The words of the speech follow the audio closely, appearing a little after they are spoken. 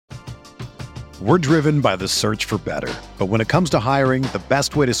We're driven by the search for better. But when it comes to hiring, the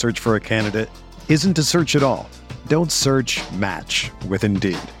best way to search for a candidate isn't to search at all. Don't search, match with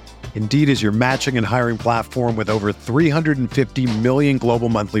Indeed. Indeed is your matching and hiring platform with over 350 million global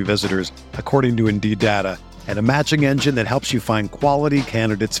monthly visitors, according to Indeed data, and a matching engine that helps you find quality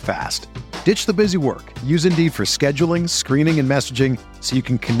candidates fast. Ditch the busy work. Use Indeed for scheduling, screening, and messaging so you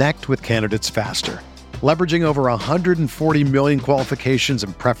can connect with candidates faster. Leveraging over 140 million qualifications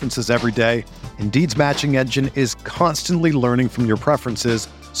and preferences every day, Indeed's matching engine is constantly learning from your preferences,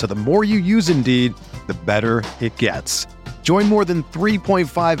 so the more you use Indeed, the better it gets. Join more than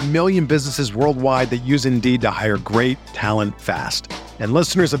 3.5 million businesses worldwide that use Indeed to hire great talent fast. And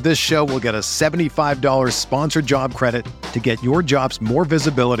listeners of this show will get a $75 sponsored job credit to get your jobs more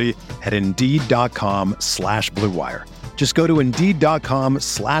visibility at Indeed.com/Blue Wire. Just go to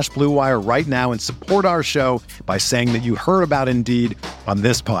Indeed.com/Blue Wire right now and support our show by saying that you heard about Indeed on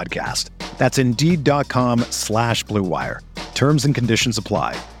this podcast. That's Indeed.com/Blue Wire. Terms and conditions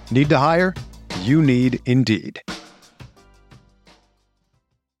apply. Need to hire? You need Indeed.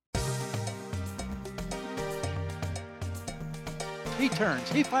 He turns,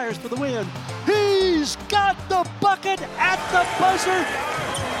 he fires for the win. He's got the bucket at the buzzer.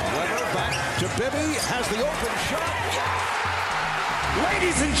 Weber back to Bibby, has the open shot.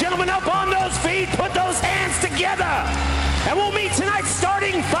 Ladies and gentlemen, up on those feet, put those hands together. And we'll meet tonight's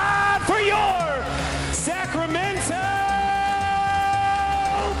starting five for your Sacramento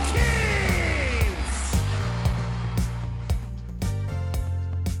Kings.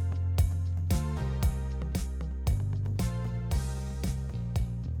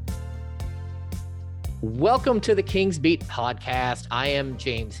 Welcome to the Kings Beat podcast. I am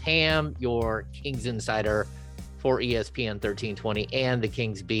James Ham, your Kings insider for ESPN 1320 and the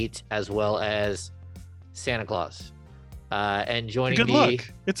Kings Beat, as well as Santa Claus. And joining me, look.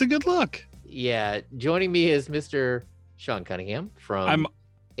 It's a good look. Yeah, joining me is Mr. Sean Cunningham from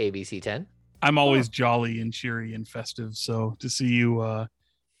ABC 10. I'm always jolly and cheery and festive, so to see you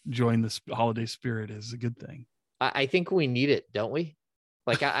join this holiday spirit is a good thing. I think we need it, don't we?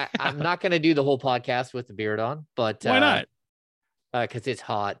 Like I'm not going to do the whole podcast with the beard on, but why not? Because it's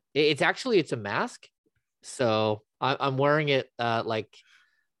hot. It's a mask. So I'm wearing it was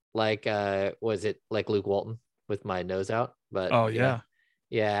it like Luke Walton with my nose out? But yeah,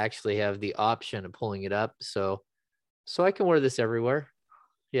 I actually have the option of pulling it up, so I can wear this everywhere.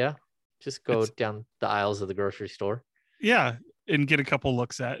 Yeah, just go down the aisles of the grocery store. Yeah, and get a couple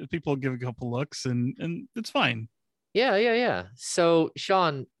looks at it. People give a couple looks, and it's fine. Yeah. So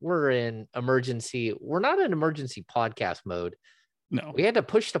Sean, we're in emergency. We're not in emergency podcast mode. No, we had to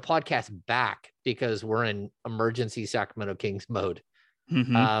push the podcast back because we're in emergency Sacramento Kings mode.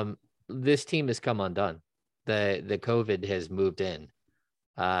 Mm-hmm. This team has come undone. The COVID has moved in,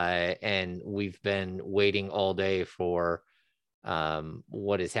 and we've been waiting all day for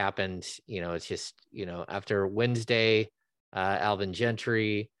what has happened. It's just after Wednesday, Alvin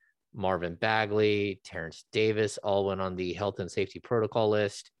Gentry, Marvin Bagley, Terrence Davis all went on the health and safety protocol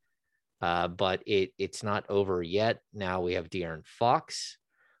list. But it's not over yet. Now we have De'Aaron Fox.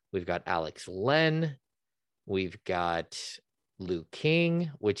 We've got Alex Len. We've got Luke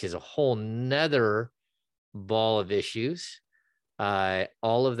King, which is a whole nother ball of issues.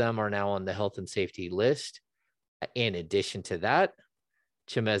 All of them are now on the health and safety list. In addition to that,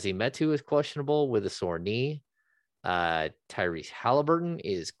 Chimezie Metu is questionable with a sore knee. Tyrese Halliburton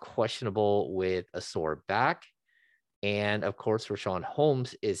is questionable with a sore back. And of course, Rashawn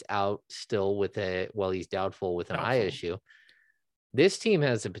Holmes is out still he's doubtful with an eye issue. This team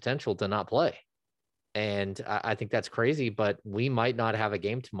has the potential to not play. And I think that's crazy, but we might not have a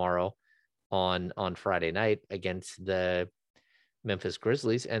game tomorrow on Friday night against the Memphis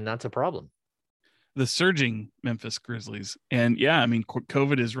Grizzlies. And that's a problem. The surging Memphis Grizzlies. And yeah, I mean,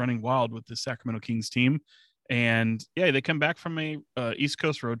 COVID is running wild with the Sacramento Kings team. And yeah, they come back from a East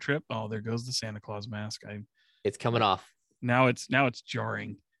Coast road trip. Oh, there goes the Santa Claus mask. It's coming off. Now it's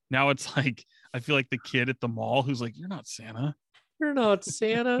jarring. Now it's like, I feel like the kid at the mall who's like, "You're not Santa. You're not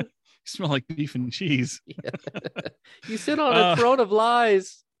Santa. You smell like beef and cheese." Yeah. You sit on a throne of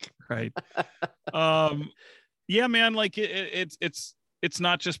lies. Right. Yeah, man. Like it's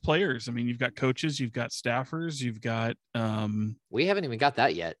not just players. I mean, you've got coaches, you've got staffers, you've got. We haven't even got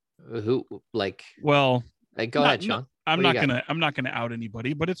that yet. Who like? Well, go ahead, Sean. I'm not gonna out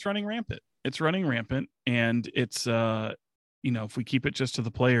anybody, but it's running rampant. And it's if we keep it just to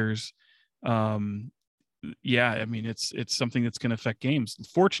the players, I mean it's something that's going to affect games.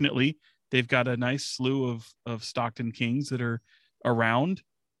 Fortunately, they've got a nice slew of Stockton Kings that are around.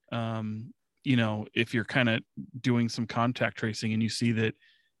 If you're kind of doing some contact tracing and you see that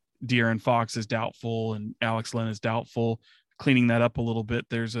De'Aaron Fox is doubtful and Alex Len is doubtful. Cleaning that up a little bit,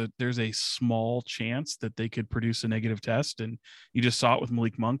 there's a small chance that they could produce a negative test. And you just saw it with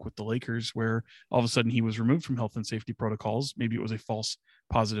Malik Monk with the Lakers, where all of a sudden he was removed from health and safety protocols. Maybe it was a false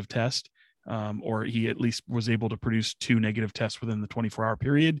positive test, or he at least was able to produce 2 negative tests within the 24-hour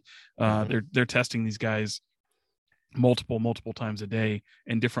period. They're testing these guys multiple times a day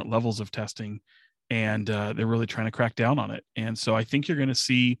and different levels of testing, and they're really trying to crack down on it. And so I think you're going to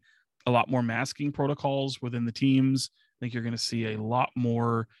see a lot more masking protocols within the teams. I think you're going to see a lot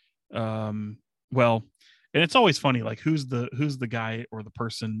more, and it's always funny, like who's the guy or the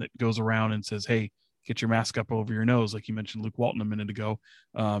person that goes around and says, hey, get your mask up over your nose. Like you mentioned Luke Walton a minute ago.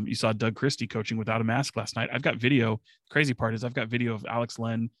 You saw Doug Christie coaching without a mask last night. I've got video. Crazy part is I've got video of Alex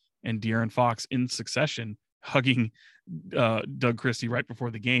Len and De'Aaron Fox in succession hugging Doug Christie right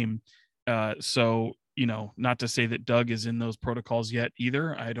before the game. So, not to say that Doug is in those protocols yet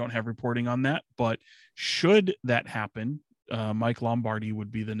either. I don't have reporting on that, but should that happen, Mike Lombardi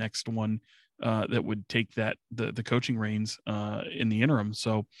would be the next one that would take the coaching reins in the interim.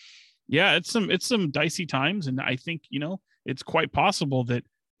 So yeah, it's some dicey times. And I think, it's quite possible that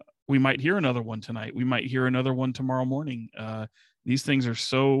we might hear another one tonight. We might hear another one tomorrow morning. These things are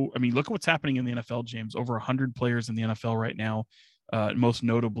look at what's happening in the NFL, James. Over 100 players in the NFL right now. Most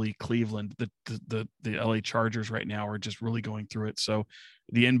notably Cleveland, the LA Chargers right now are just really going through it. So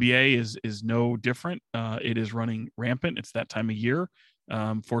the NBA is no different. It is running rampant. It's that time of year.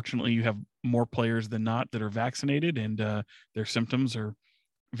 Fortunately, you have more players than not that are vaccinated, and their symptoms are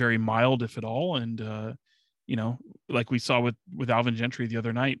very mild, if at all. And like we saw with Alvin Gentry the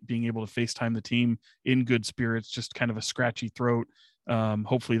other night, being able to FaceTime the team in good spirits, just kind of a scratchy throat.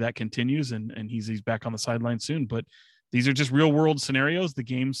 Hopefully that continues, and he's back on the sideline soon. But these are just real world scenarios. The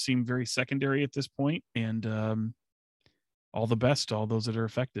games seem very secondary at this point, and all the best to all those that are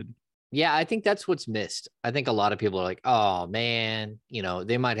affected. Yeah, I think that's what's missed. I think a lot of people are like, oh man,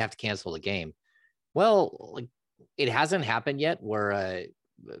 they might have to cancel the game. Well, like, it hasn't happened yet where a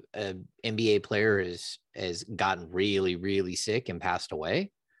NBA player has gotten really, really sick and passed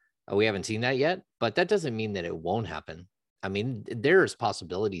away. We haven't seen that yet, but that doesn't mean that it won't happen. I mean, there's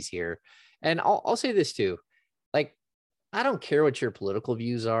possibilities here. And I'll say this too. Like, I don't care what your political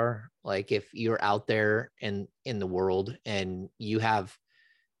views are. Like, if you're out there in the world and you have,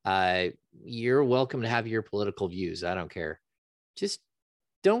 you're welcome to have your political views. I don't care. Just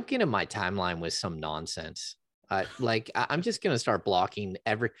don't get in my timeline with some nonsense. I'm just going to start blocking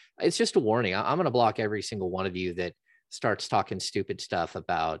it's just a warning. I'm going to block every single one of you that starts talking stupid stuff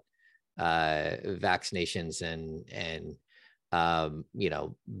about vaccinations and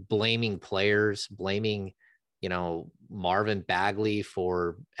blaming players, blaming Marvin Bagley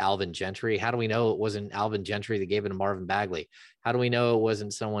for Alvin Gentry. How do we know it wasn't Alvin Gentry that gave it to Marvin Bagley? How do we know it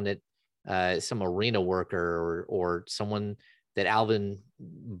wasn't someone that some arena worker or someone that Alvin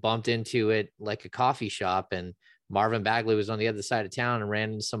bumped into at like a coffee shop and Marvin Bagley was on the other side of town and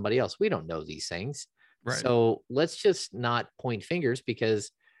ran into somebody else? We don't know these things. Right. So let's just not point fingers,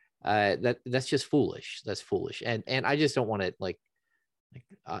 because that's just foolish. That's foolish. And I just don't want to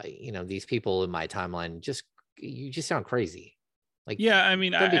these people in my timeline, you just sound crazy. Like, yeah, I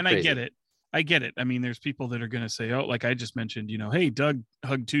mean, I get it. I get it. I mean, there's people that are going to say, oh, like I just mentioned, hey, Doug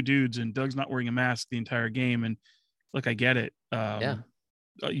hugged 2 dudes and Doug's not wearing a mask the entire game. And look, I get it.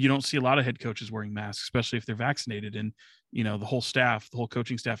 You don't see a lot of head coaches wearing masks, especially if they're vaccinated. And, the whole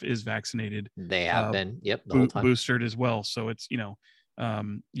coaching staff is vaccinated. They have been, the whole time. Boosted as well. So it's,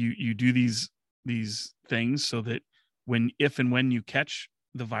 you do these things so that if and when you catch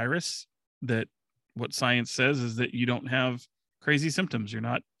the virus, that what science says is that you don't have crazy symptoms. You're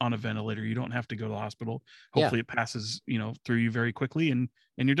not on a ventilator. You don't have to go to the hospital. Hopefully it passes, through you very quickly and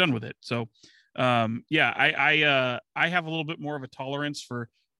you're done with it. So, I have a little bit more of a tolerance for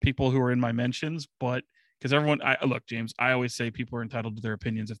people who are in my mentions, but because look, James, I always say people are entitled to their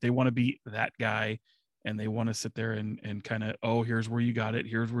opinions. If they want to be that guy and they want to sit there and kind of, oh, here's where you got it.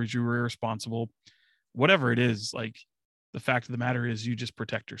 Here's where you were irresponsible, whatever it is. Like, the fact of the matter is you just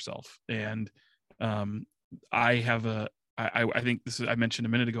protect yourself. And, I think I mentioned a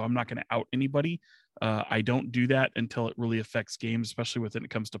minute ago, I'm not going to out anybody. I don't do that until it really affects games, especially when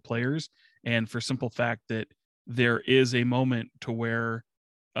it comes to players. And for simple fact that there is a moment to where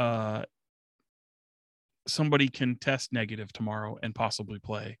somebody can test negative tomorrow and possibly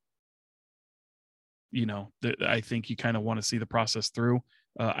play. I think you kind of want to see the process through.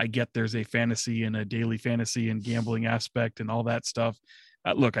 I get there's a fantasy and a daily fantasy and gambling aspect and all that stuff.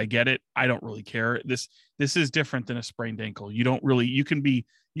 Look, I get it. I don't really care. This is different than a sprained ankle. You can be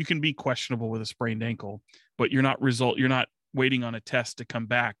questionable with a sprained ankle, but you're not waiting on a test to come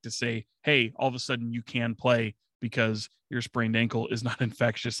back to say, hey, all of a sudden you can play because your sprained ankle is not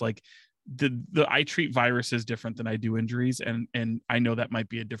infectious. Like I treat viruses different than I do injuries. And I know that might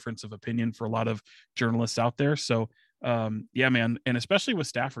be a difference of opinion for a lot of journalists out there. So yeah, man. And especially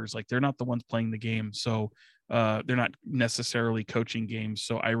with staffers, like they're not the ones playing the game. So they're not necessarily coaching games.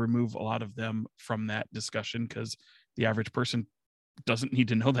 So I remove a lot of them from that discussion because the average person doesn't need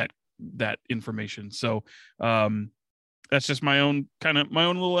to know that information. So that's just my own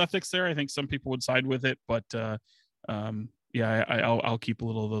little ethics there. I think some people would side with it, but yeah, I'll keep a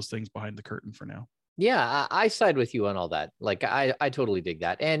little of those things behind the curtain for now. Yeah, I side with you on all that. Like I totally dig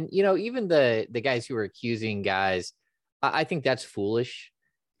that. And even the guys who are accusing guys, I think that's foolish.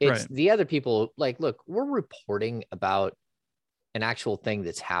 It's Right. the other people, like, look, we're reporting about an actual thing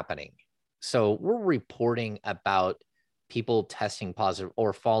that's happening. So we're reporting about people testing positive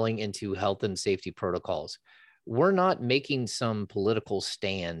or falling into health and safety protocols. We're not making some political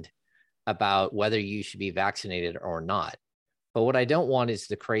stand about whether you should be vaccinated or not. But what I don't want is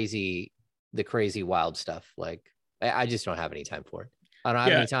the crazy wild stuff. Like I just don't have any time for it. I don't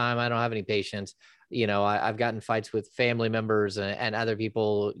have any time. I don't have any patience. I've gotten fights with family members and other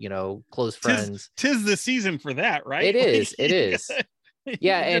people, close friends. Tis the season for that, right? It is. It is.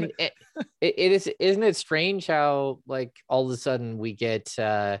 Yeah. And it is, isn't it strange how like all of a sudden we get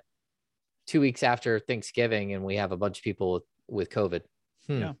 2 weeks after Thanksgiving and we have a bunch of people with COVID.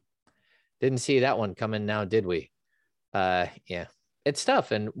 Yeah. Didn't see that one coming now, did we? Yeah, it's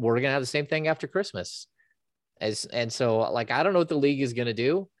tough. And we're going to have the same thing after Christmas. And so like, I don't know what the league is going to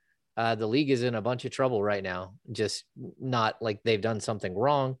do. The league is in a bunch of trouble right now, just not like they've done something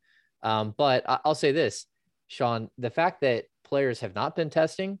wrong. But I'll say this, Sean, the fact that players have not been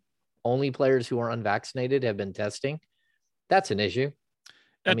testing, only players who are unvaccinated have been testing. That's an issue.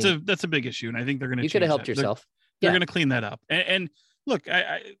 That's a big issue. And I think they're going to, you could have helped yourself. They're going to clean that up. And look,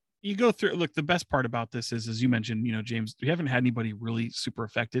 you go through, look, the best part about this is, as you mentioned, James, we haven't had anybody really super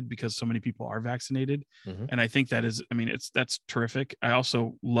affected because so many people are vaccinated. Mm-hmm. And I think that is, that's terrific. I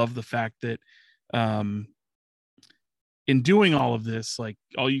also love the fact that, in doing all of this, like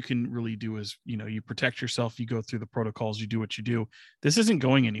all you can really do is, you protect yourself, you go through the protocols, you do what you do. This isn't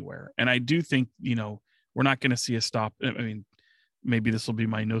going anywhere. And I do think, we're not going to see a stop. Maybe this will be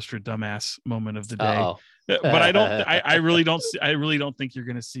my Nostradamus moment of the day. Uh-oh. But I really don't think you're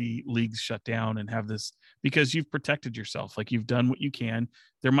going to see leagues shut down and have this, because you've protected yourself. Like you've done what you can.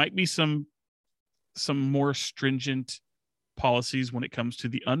 There might be some more stringent policies when it comes to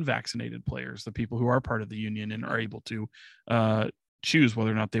the unvaccinated players, the people who are part of the union and are able to choose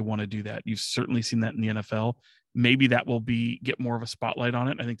whether or not they want to do that. You've certainly seen that in the NFL. Maybe that will get more of a spotlight on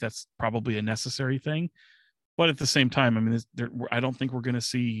it. I think that's probably a necessary thing. But at the same time, I don't think we're going to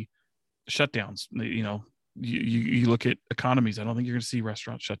see shutdowns. You look at economies. I don't think you're going to see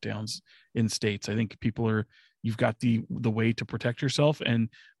restaurant shutdowns in states. I think you've got the way to protect yourself. And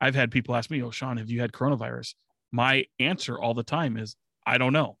I've had people ask me, "Oh, Sean, have you had coronavirus?" My answer all the time is, I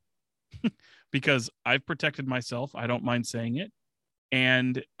don't know, because I've protected myself. I don't mind saying it.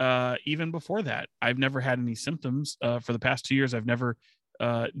 And even before that, I've never had any symptoms. For the past 2 years, I've never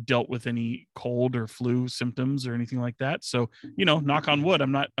dealt with any cold or flu symptoms or anything like that. So, knock on wood,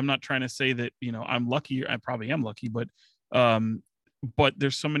 I'm not trying to say that, I'm lucky. I probably am lucky, but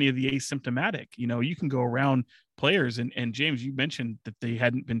there's so many of the asymptomatic, you can go around players and James, you mentioned that they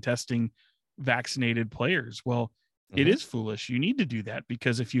hadn't been testing vaccinated players. Well, It is foolish. You need to do that,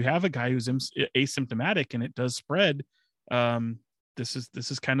 because if you have a guy who's asymptomatic and it does spread, this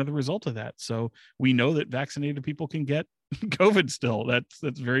is kind of the result of that. So we know that vaccinated people can get COVID still.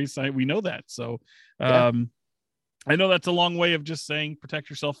 That's very, we know that. So I know that's a long way of just saying, protect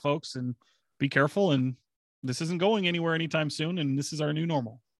yourself, folks, and be careful. And this isn't going anywhere anytime soon. And this is our new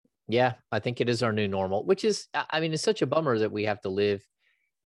normal. Yeah, I think it is our new normal, which is, it's such a bummer that we have to live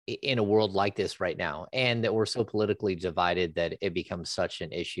in a world like this right now, and that we're so politically divided that it becomes such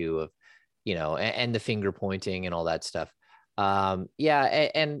an issue of, and the finger pointing and all that stuff.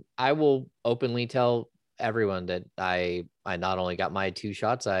 And I will openly tell everyone that I not only got my 2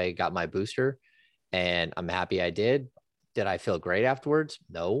 shots, I got my booster, and I'm happy I did. Did I feel great afterwards?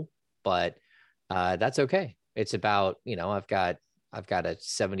 No, but that's okay. It's about, I've got a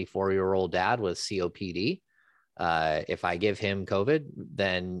 74-year-old dad with COPD. If I give him COVID,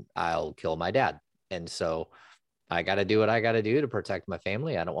 then I'll kill my dad. And so I got to do what I got to do to protect my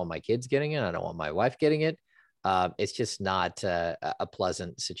family. I don't want my kids getting it. I don't want my wife getting it. It's just not a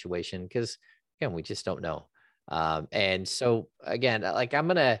pleasant situation, because, again, we just don't know. And so, again, like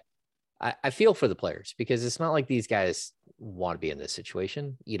I feel for the players, because it's not like these guys want to be in this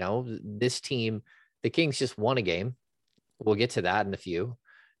situation. This team, the Kings, just won a game We'll get to that in a few.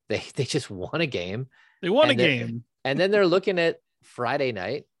 They just won a game. They won a game. And then they're looking at Friday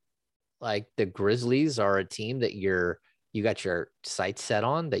night. Like the Grizzlies are a team that you got your sights set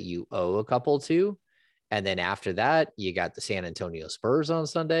on, that you owe a couple to. And then after that, you got the San Antonio Spurs on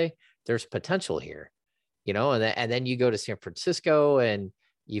Sunday. There's potential here, and then you go to San Francisco and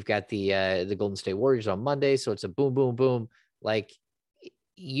you've got the Golden State Warriors on Monday. So it's a boom, boom, boom. Like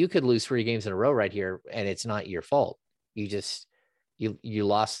you could lose 3 games in a row right here, and it's not your fault. You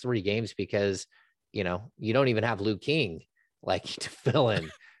lost 3 games because, you don't even have Luke King like to fill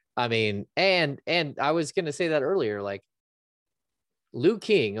in. I mean, and I was going to say that earlier, like Luke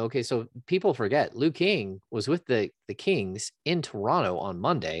King. Okay. So people forget Luke King was with the Kings in Toronto on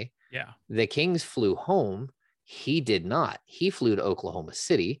Monday. Yeah. The Kings flew home. He did not. He flew to Oklahoma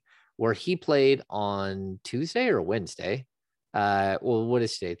City, where he played on Tuesday or Wednesday. What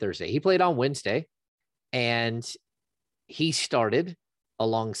is today? Thursday. He played on Wednesday, and he started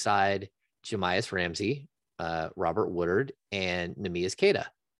alongside Jemias Ramsey, Robert Woodard, and Nemias Queta.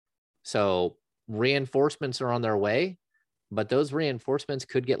 So reinforcements are on their way, but those reinforcements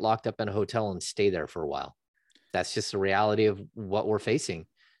could get locked up in a hotel and stay there for a while. That's just the reality of what we're facing.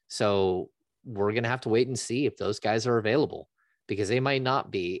 So we're going to have to wait and see if those guys are available, because they might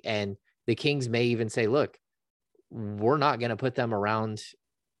not be. And the Kings may even say, look, we're not going to put them around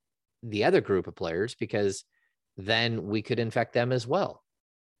the other group of players, because then we could infect them as well.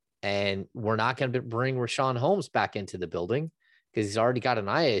 And we're not going to bring Rashawn Holmes back into the building because he's already got an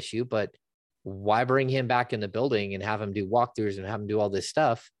eye issue. But why bring him back in the building and have him do walkthroughs and have him do all this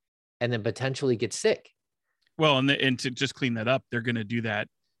stuff and then potentially get sick? Well, and to just clean that up, they're going to do that.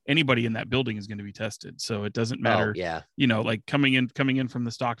 Anybody in that building is going to be tested. So it doesn't matter. Oh, yeah. Like coming in from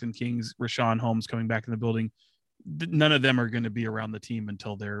the Stockton Kings, Rashawn Holmes coming back in the building, none of them are going to be around the team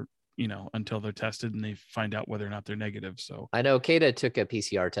until they're tested and they find out whether or not they're negative. So I know Queta took a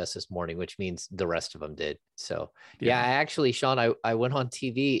PCR test this morning, which means the rest of them did. So yeah, I actually, Sean, I went on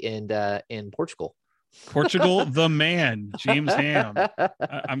TV in Portugal. Portugal, the man, James Ham.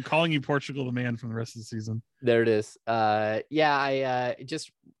 I'm calling you Portugal, the man, from the rest of the season. There it is. I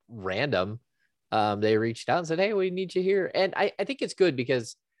just random. They reached out and said, hey, we need you here. And I think it's good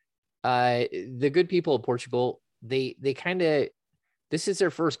because the good people of Portugal, they kind of, this is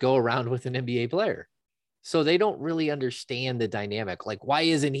their first go around with an NBA player. So they don't really understand the dynamic. Like, why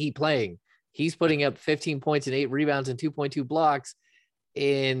isn't he playing? He's putting up 15 points and 8 rebounds and 2.2 blocks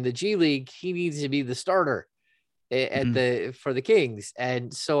in the G League. He needs to be the starter for the Kings.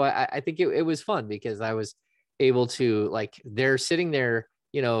 And so I think it was fun because I was able to, like, they're sitting there,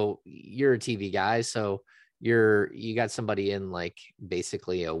 you're a TV guy. So you got somebody in like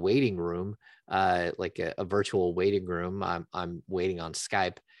basically a waiting room, like a virtual waiting room. I'm waiting on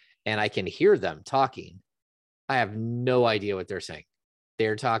Skype and I can hear them talking. I have no idea what they're saying.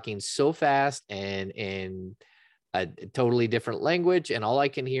 They're talking so fast and in a totally different language. And all I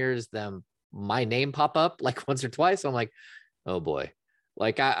can hear is my name pop up like once or twice. I'm like, oh boy.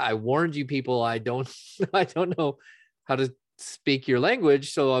 Like I warned you people, I don't know how to speak your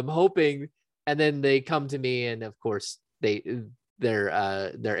language. So I'm hoping. And then they come to me, and of course their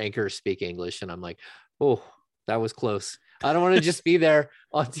anchors speak English, and I'm like, oh, that was close. I don't want to just be there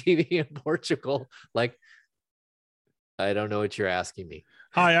on TV in Portugal. Like, I don't know what you're asking me.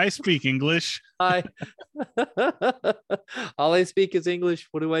 Hi, I speak English. Hi. All I speak is English.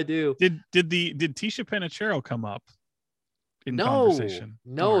 What do I do? Did Tisha Panachero come up in conversation?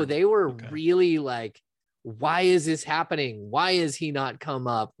 No, they were really like, why is this happening? Why is he not come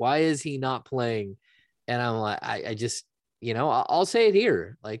up? Why is he not playing? And I'm like, I just, I'll say it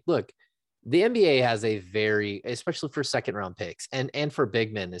here. Like, look, the NBA has a very, especially for second round picks and for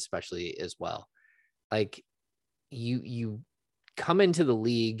big men, especially as well. Like you come into the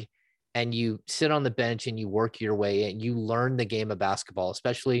league and you sit on the bench and you work your way and you learn the game of basketball,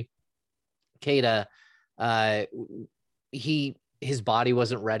 especially Queta. His body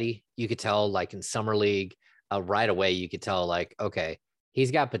wasn't ready. You could tell, like in summer league, right away, you could tell, like, okay, he's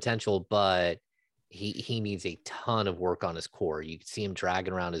got potential, but he needs a ton of work on his core. You can see him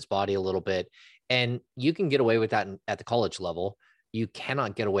dragging around his body a little bit, and you can get away with that at the college level. You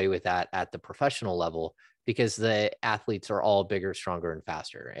cannot get away with that at the professional level because the athletes are all bigger, stronger, and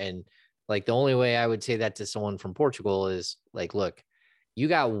faster. And like the only way I would say that to someone from Portugal is like, look, you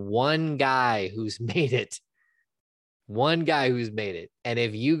got one guy who's made it. And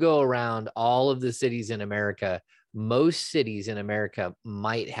if you go around all of the cities in America, most cities in America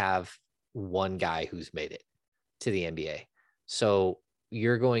might have one guy who's made it to the NBA. So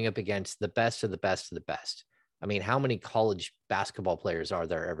you're going up against the best of the best of the best. I mean, how many college basketball players are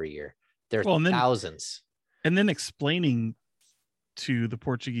there every year? There are thousands. And then explaining to the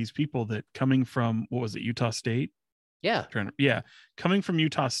Portuguese people that coming from, what was it, Utah State? Yeah. Coming from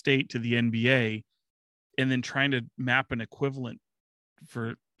Utah State to the NBA and then trying to map an equivalent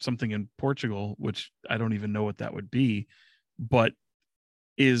for something in Portugal, which I don't even know what that would be, but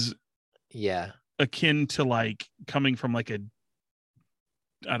is akin to like coming from like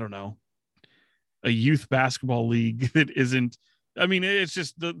I don't know, a youth basketball league that isn't, I mean, it's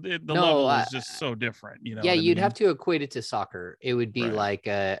just the level is just so different, you know. Yeah, you'd have to equate it to soccer. It would be like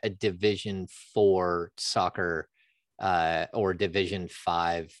a Division 4 soccer, or Division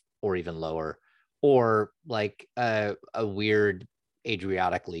 5 or even lower, or like a weird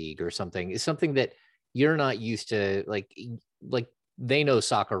Adriatic league or something. It's something that you're not used to. Like they know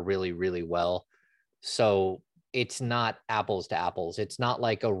soccer really, really well. So it's not apples to apples. It's not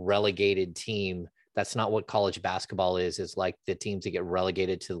like a relegated team. That's not what college basketball is. It's like the teams that get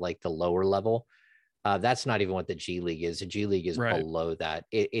relegated to like the lower level. That's not even what the G League is. The G League is below that.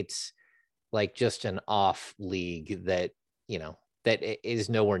 It's like just an off league that, you know, that is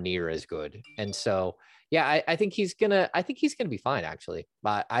nowhere near as good. And so, yeah, I think he's gonna be fine, actually.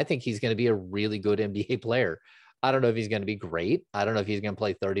 I think he's gonna be a really good NBA player. I don't know if he's gonna be great. I don't know if he's gonna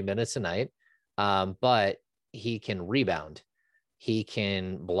play 30 minutes a night. But he can rebound. He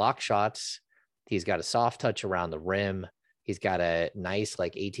can block shots. He's got a soft touch around the rim. He's got a nice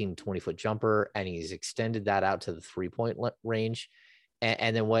like 18, 20-foot jumper, and he's extended that out to the 3-point range.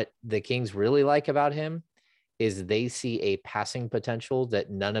 And then what the Kings really like about him is they see a passing potential that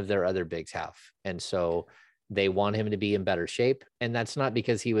none of their other bigs have. And so they want him to be in better shape. And that's not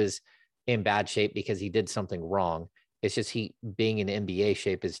because he was in bad shape because he did something wrong. It's just being in NBA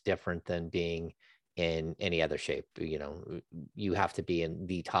shape is different than being in any other shape. You know, you have to be in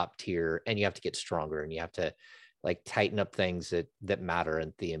the top tier and you have to get stronger and you have to like tighten up things that matter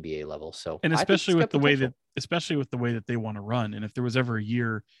at the NBA level. So, and especially with the way that they want to run. And if there was ever a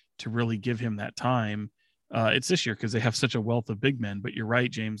year to really give him that time, it's this year because they have such a wealth of big men. But you're right,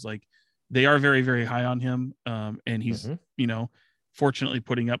 James, like they are very, very high on him. And he's, you know, fortunately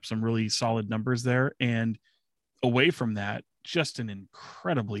putting up some really solid numbers there. And away from that, just an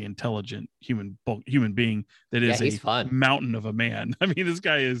incredibly intelligent human being that is a mountain of a man. I mean, this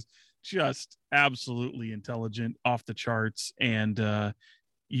guy is just absolutely intelligent, off the charts, and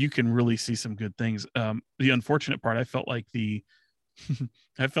you can really see some good things. The unfortunate part, I felt like the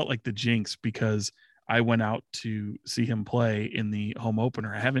jinx because I went out to see him play in the home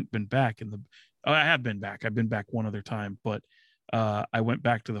opener. I haven't been back I have been back. I've been back one other time, but I went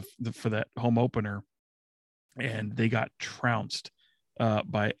back to for that home opener, and they got trounced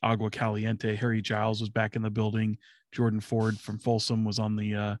by Agua Caliente. Harry Giles was back in the building. Jordan Ford from Folsom was on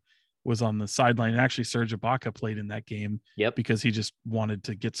the sideline. And actually, Serge Ibaka played in that game because he just wanted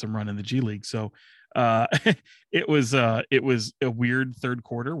to get some run in the G League. So it was a weird third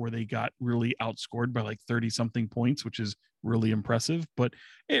quarter where they got really outscored by like 30 something points, which is really impressive. But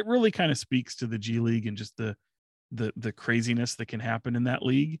it really kind of speaks to the G League and just the craziness that can happen in that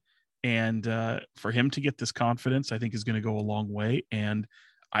league. And for him to get this confidence, I think is going to go a long way. And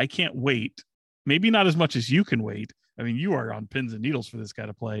I can't wait. Maybe not as much as you can wait. I mean, you are on pins and needles for this guy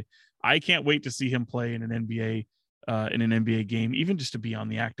to play. I can't wait to see him play in an NBA game. Even just to be on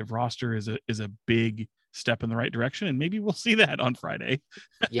the active roster is a big step in the right direction. And maybe we'll see that on Friday.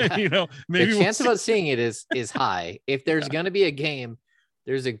 Yeah, you know, maybe the chance of us seeing it is high. If there's going to be a game,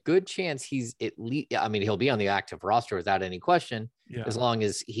 there's a good chance he's at least, I mean, he'll be on the active roster without any question, as long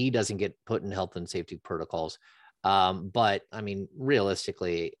as he doesn't get put in health and safety protocols. But I mean,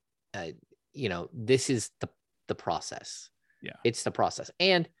 realistically, you know, this is the process. Yeah. It's the process.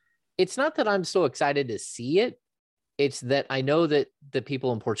 And it's not that I'm so excited to see it. It's that I know that the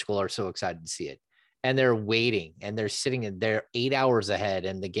people in Portugal are so excited to see it, and they're waiting and they're sitting in there 8 hours ahead,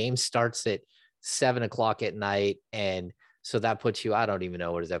 and the game starts at 7:00 at night. And so that puts you, I don't even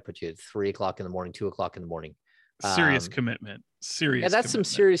know, what does that put you at 3:00 in the morning, 2:00 in the morning? Serious commitment. Yeah, that's some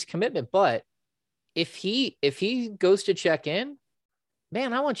serious commitment. But if he goes to check in,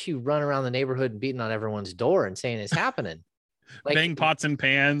 man, I want you running around the neighborhood and beating on everyone's door and saying it's happening. Like, bang pots and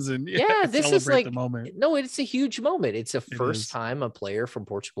pans and this is like the moment. No, it's a huge moment. It's the first time a player from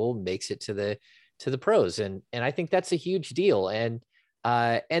Portugal makes it to the pros. And I think that's a huge deal. And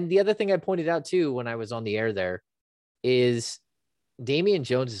the other thing I pointed out too, when I was on the air there, is Damian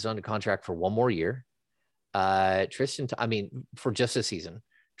Jones is under contract for one more year. For just a season.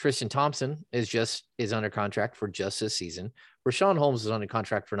 Tristan Thompson is under contract for just this season. Rashawn Holmes is under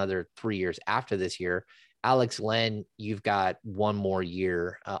contract for another 3 years after this year. Alex Len, you've got one more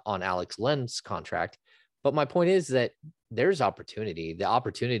year on Alex Len's contract. But my point is that there's opportunity. The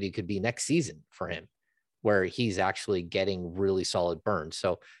opportunity could be next season for him. where he's actually getting really solid burns.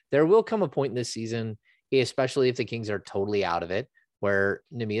 So there will come a point in this season, especially if the Kings are totally out of it, where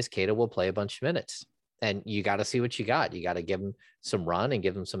Neemias Queta will play a bunch of minutes. And you got to see what you got. You got to give him some run and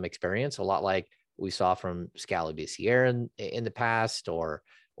give him some experience, a lot like we saw from Scally Bissiere in the past, or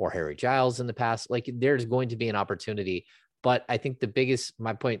Harry Giles in the past. Like, there's going to be an opportunity. But I think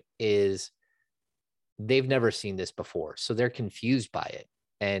my point is, they've never seen this before. So they're confused by it.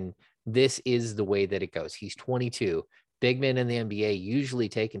 And this is the way that it goes. He's 22. Big men in the NBA usually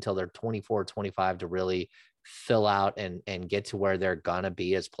take until they're 24, 25 to really fill out and get to where they're going to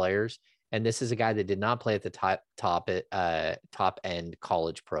be as players. And this is a guy that did not play at the top end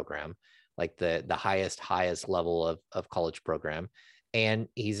college program, like the highest level of college program. And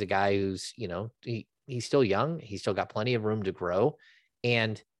he's a guy who's, he's still young. He's still got plenty of room to grow.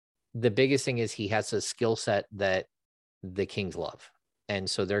 And the biggest thing is he has a skill set that the Kings love. And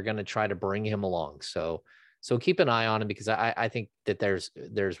so they're going to try to bring him along. So keep an eye on him, because I think that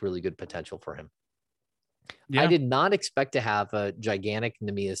there's really good potential for him. Yeah. I did not expect to have a gigantic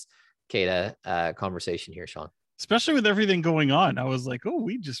Neemias Queta conversation here, Sean. Especially with everything going on. I was like, oh,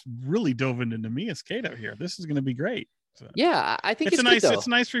 we just really dove into Neemias Queta here. This is going to be great. So, yeah, I think it's a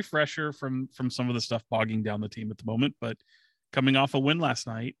nice refresher from some of the stuff bogging down the team at the moment. But coming off a win last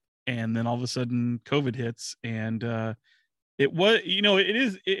night, and then all of a sudden COVID hits, and it was,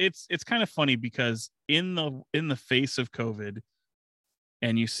 it's kind of funny, because in the face of COVID,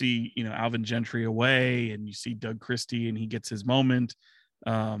 and you see, Alvin Gentry away, and you see Doug Christie, and he gets his moment.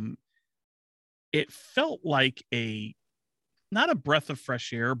 It felt like not a breath of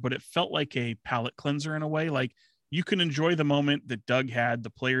fresh air, but it felt like a palate cleanser in a way. Like, you can enjoy the moment that Doug had. The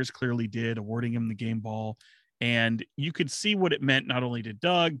players clearly did, awarding him the game ball. And you could see what it meant, not only to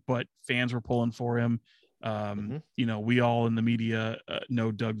Doug, but fans were pulling for him. We all in the media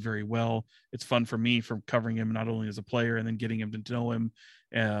know Doug very well. It's fun for me from covering him, not only as a player, and then getting him to know him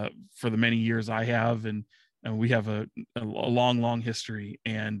for the many years I have. And we have a long history,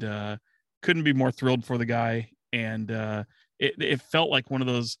 and couldn't be more thrilled for the guy. And it felt like one of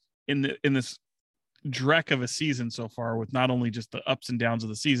those in this dreck of a season so far, with not only just the ups and downs of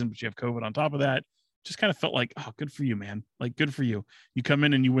the season, but you have COVID on top of that. Just kind of felt like, oh, good for you, man. Like, good for you. You come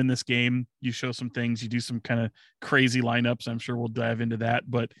in and you win this game. You show some things. You do some kind of crazy lineups. I'm sure we'll dive into that.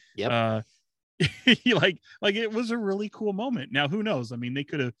 But like it was a really cool moment. Now, who knows? I mean,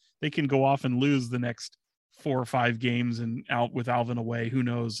 they can go off and lose the next 4 or 5 games and out with Alvin away. Who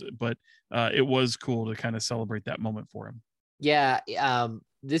knows? But it was cool to kind of celebrate that moment for him. Yeah.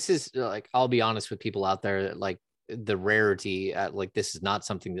 This is, like, I'll be honest with people out there, like, the rarity, like, this is not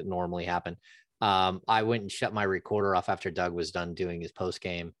something that normally happened. I went and shut my recorder off after Doug was done doing his post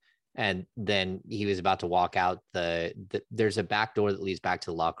game, and then he was about to walk out. There's a back door that leads back to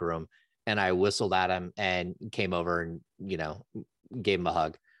the locker room, and I whistled at him and came over and, gave him a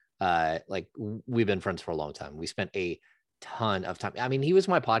hug. Like, we've been friends for a long time. We spent a ton of time. I mean, he was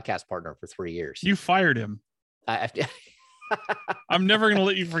my podcast partner for 3 years. You fired him. I'm never going to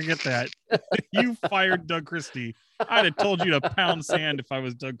let you forget that. You fired Doug Christie. I'd have told you to pound sand if I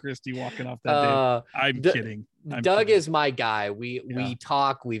was Doug Christie walking off that day. I'm kidding. Doug is my guy. We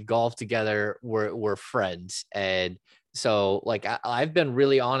talk, we've golfed together. We're friends. And so, like, I've been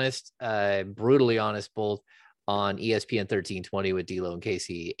really honest, brutally honest, both on ESPN 1320 with D'Lo and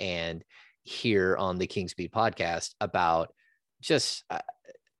Casey, and here on the Kings Beat podcast, about just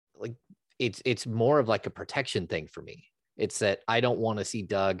like, it's more of like a protection thing for me. It's that I don't want to see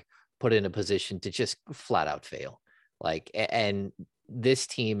Doug put in a position to just flat out fail. Like, and this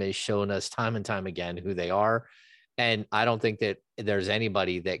team has shown us time and time again who they are. And I don't think that there's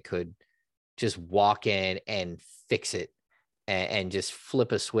anybody that could just walk in and fix it and just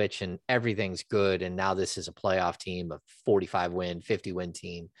flip a switch and everything's good. And now this is a playoff team, a 45 win, 50 win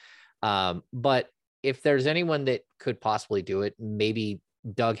team. But if there's anyone that could possibly do it, maybe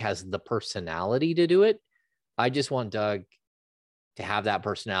Doug has the personality to do it. I just want Doug to have that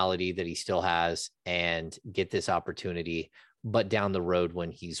personality that he still has and get this opportunity, but down the road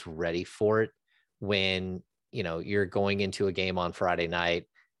when he's ready for it, when, you're going into a game on Friday night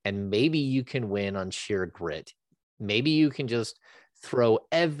and maybe you can win on sheer grit. Maybe you can just throw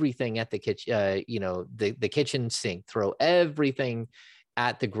everything at the kitchen, the kitchen sink, throw everything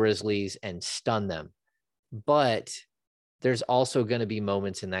at the Grizzlies and stun them. But there's also going to be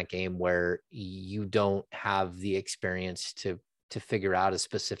moments in that game where you don't have the experience to figure out a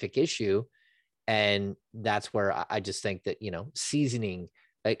specific issue. And that's where I just think that, seasoning,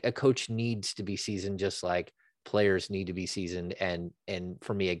 a coach needs to be seasoned, just like players need to be seasoned. And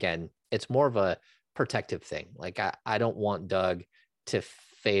for me, again, it's more of a protective thing. Like, I don't want Doug to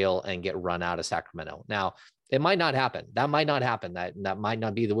fail and get run out of Sacramento. Now, it might not happen. That might not happen. That might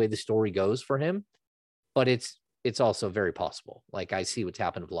not be the way the story goes for him, but it's also very possible. Like, I see what's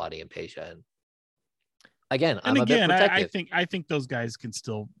happened to Vlade and Peja, and again, I'm a bit protective. I think those guys can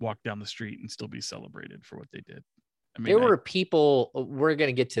still walk down the street and still be celebrated for what they did. I mean, there were people, we're going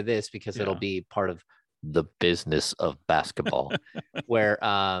to get to this because it'll be part of the business of basketball, where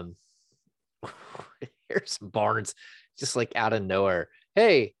Harrison Barnes just like out of nowhere,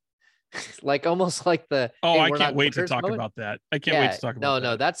 hey, like almost like the I can't wait to talk about that. I can't wait to talk about that.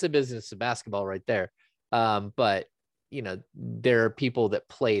 No, that's the business of basketball right there. But there are people that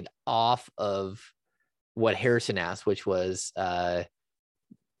played off of what Harrison asked, which was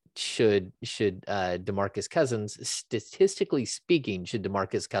should DeMarcus Cousins, statistically speaking, should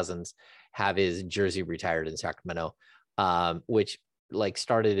DeMarcus Cousins have his jersey retired in Sacramento, which like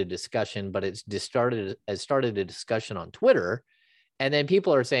started a discussion, but it's just started a discussion on Twitter. And then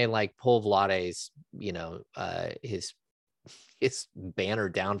people are saying like pull Vlade's, his banner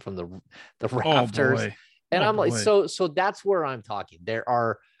down from the rafters. And I'm like, so that's where I'm talking. There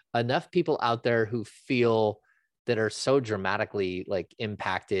are enough people out there who feel that are so dramatically like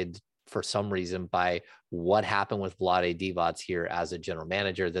impacted for some reason by what happened with Vlade Divac here as a general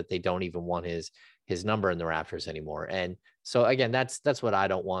manager that they don't even want his number in the rafters anymore. And so again, that's what I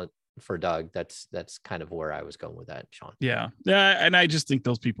don't want for Doug. That's kind of where I was going with that, Sean. Yeah. And I just think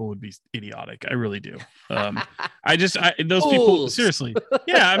those people would be idiotic. I really do. Those people, seriously.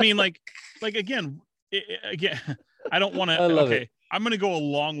 Yeah. I mean, like again, I don't want to, okay. I'm going to go a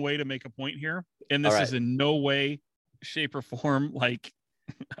long way to make a point here. And this is in no way, shape, or form. Like,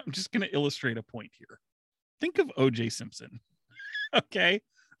 I'm just going to illustrate a point here. Think of OJ Simpson. Okay.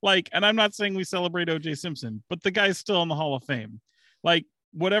 Like, and I'm not saying we celebrate OJ Simpson, but the guy's still in the Hall of Fame. Like,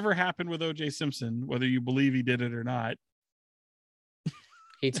 whatever happened with OJ Simpson, whether you believe he did it or not.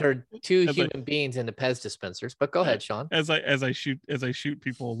 He turned two human beings into Pez dispensers, but go ahead, Sean. As I shoot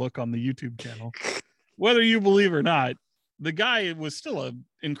people a look on the YouTube channel, whether you believe or not, the guy was still an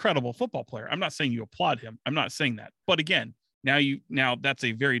incredible football player. I'm not saying you applaud him. I'm not saying that. But again, now that's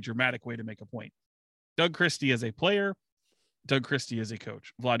a very dramatic way to make a point. Doug Christie as a player, Doug Christie as a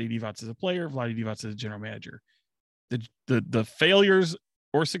coach. Vlade Divac as a player, Vlade Divac as a general manager. The failures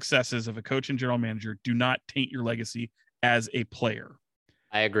or successes of a coach and general manager do not taint your legacy as a player.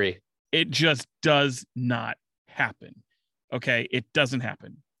 I agree. It just does not happen. Okay? It doesn't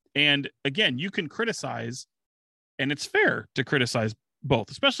happen. And again, you can criticize, and it's fair to criticize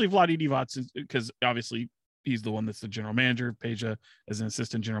both, especially Vlade Divac, because obviously he's the one that's the general manager, Peja as an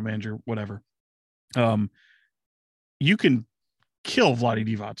assistant general manager, whatever. You can kill Vlade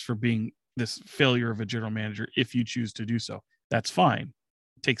Divac for being this failure of a general manager if you choose to do so. That's fine.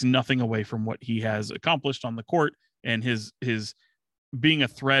 It takes nothing away from what he has accomplished on the court and his being a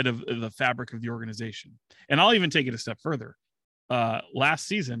thread of the fabric of the organization. And I'll even take it a step further. Last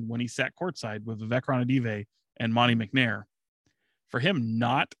season, when he sat courtside with Vivek Ranadive and Monty McNair, for him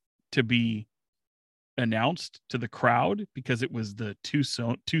not to be announced to the crowd because it was the too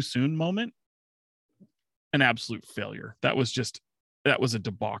soon moment, an absolute failure. That was a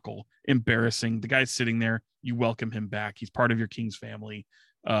debacle. Embarrassing. The guy's sitting there. You welcome him back. He's part of your Kings family.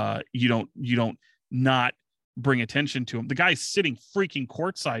 You don't not bring attention to him. The guy's sitting freaking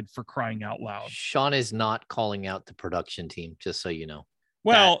courtside, for crying out loud. Sean is not calling out the production team, just so you know.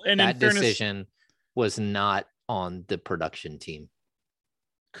 Well, that decision was not on the production team.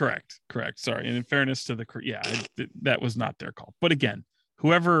 Correct. Sorry. And in fairness to that was not their call. But again,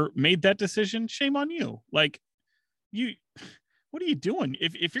 whoever made that decision, shame on you. Like, what are you doing?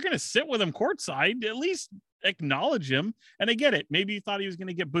 If you're going to sit with him courtside, at least acknowledge him. And I get it. Maybe you thought he was going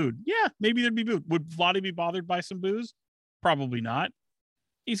to get booed. Yeah, maybe there'd be booed. Would Vlade be bothered by some boos? Probably not.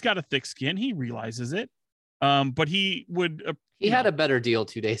 He's got a thick skin. He realizes it. But he would. He had a better deal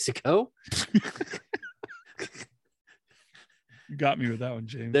 2 days ago. You got me with that one,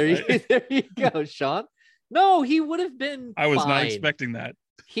 James. There you go, Sean. No, he would have been I was fine. not expecting that.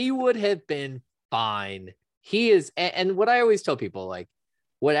 He would have been fine. He is, and what I always tell people, like,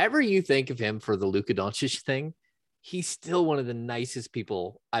 whatever you think of him for the Luka Doncic thing, he's still one of the nicest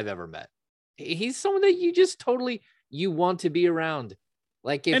people I've ever met. He's someone that you just totally, you want to be around.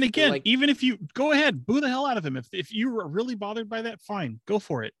 Like, and again, even if you go ahead, boo the hell out of him. If you were really bothered by that, fine, go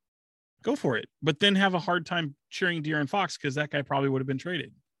for it. But then have a hard time cheering De'Aaron Fox because that guy probably would have been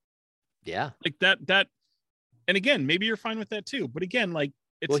traded. Yeah. Like that. And again, maybe you're fine with that too. But again, like,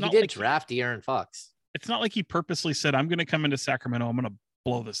 he did draft De'Aaron Fox. It's not like he purposely said, I'm going to come into Sacramento. I'm going to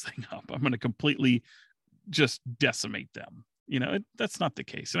blow this thing up. I'm going to completely just decimate them. That's not the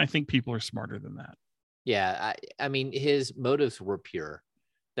case. And I think people are smarter than that. Yeah. I mean, his motives were pure.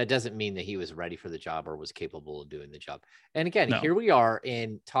 that doesn't mean that he was ready for the job or was capable of doing the job. And again, No. here we are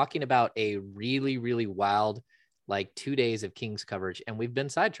in talking about a really, really wild, like 2 days of Kings coverage, and we've been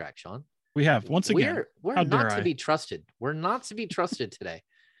sidetracked, Sean. We have once again. We're not to be trusted. We're not to be trusted today.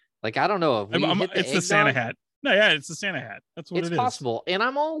 Like, I don't know if we hit it's the Santa hat. No, yeah, it's the Santa hat. That's what it is. It's possible. And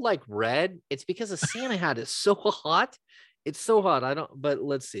I'm all like red. It's because the Santa hat is so hot. It's so hot. But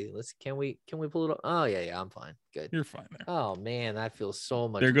let's see. Can we pull it up? Oh yeah, I'm fine. Good. You're fine there. Oh man, that feels so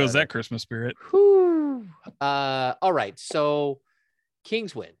much There goes better. that Christmas spirit. Whew. All right. So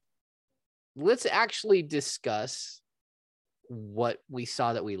Kings win. Let's actually discuss what we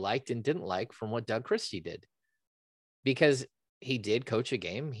saw that we liked and didn't like from what Doug Christie did. Because he did coach a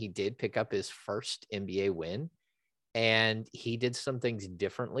game. He did pick up his first NBA win, and he did some things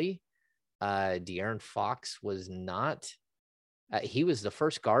differently. De'Aaron Fox was not. He was the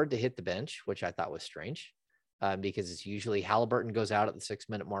first guard to hit the bench, which I thought was strange, because it's usually Halliburton goes out at the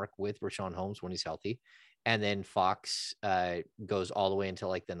 6-minute mark with Rashawn Holmes when he's healthy, and then Fox goes all the way until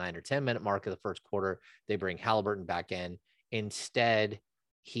like the 9 or 10-minute mark of the first quarter. They bring Halliburton back in. Instead,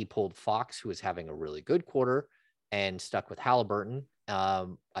 he pulled Fox, who was having a really good quarter, and stuck with Halliburton. I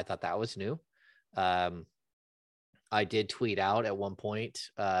thought that was new. I did tweet out at one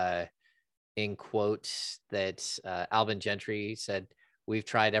point in quotes that Alvin Gentry said, "We've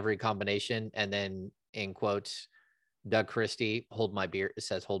tried every combination." And then in quotes, Doug Christie, "Hold my beer,"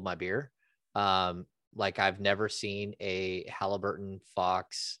 says, "Hold my beer." Like, I've never seen a Halliburton,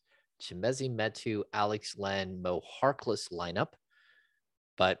 Fox, Chimezie Metu, Alex Len, Mo Harkless lineup,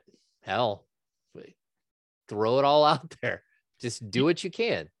 but hell, throw it all out there. Just do what you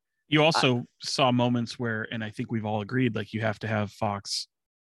can. You also saw moments where, and I think we've all agreed, like, you have to have Fox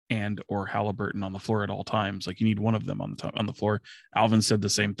and or Halliburton on the floor at all times. Like, you need one of them on the floor. Alvin said the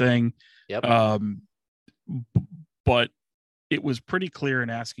same thing. Yep. But it was pretty clear in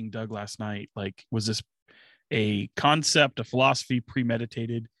asking Doug last night, like, was this a concept, a philosophy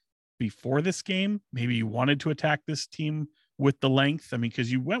premeditated before this game? Maybe you wanted to attack this team with the length. I mean,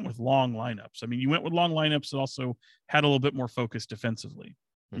 because you went with long lineups. I mean, you went with long lineups that also had a little bit more focus defensively.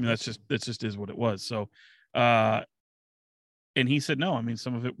 I mean, that's just is what it was. So, and he said, no, I mean,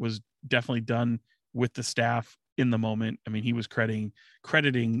 some of it was definitely done with the staff in the moment. I mean, he was crediting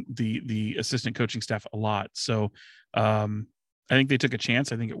the assistant coaching staff a lot. So, I think they took a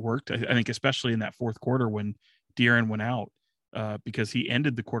chance. I think it worked. I think especially in that fourth quarter when De'Aaron went out, because he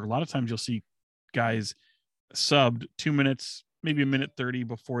ended the quarter. A lot of times you'll see guys subbed 2 minutes, maybe a minute 30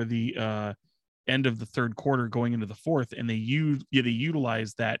 before the end of the third quarter going into the fourth, and they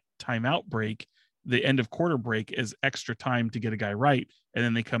utilize that timeout break, the end of quarter break, as extra time to get a guy right, and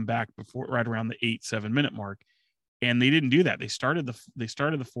then they come back right around the 8-7 minute mark. And they didn't do that. They started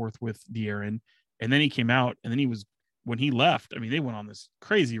the fourth with De'Aaron, and then he came out, and then when he left, I mean, they went on this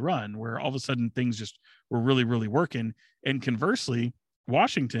crazy run where all of a sudden things just were really, really working. And conversely,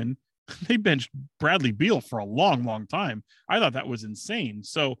 Washington, they benched Bradley Beal for a long, long time. I thought that was insane.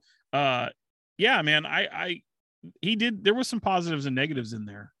 So, yeah, man, there was some positives and negatives in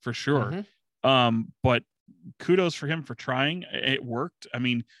there for sure. But kudos for him for trying. It worked. I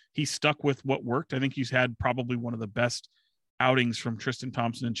mean, he stuck with what worked. I think he's had probably one of the best outings from Tristan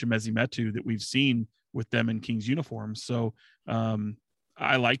Thompson and Chimezie Metu that we've seen with them in Kings uniforms. So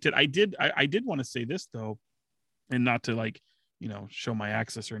I liked it. I did want to say this though, and not to show my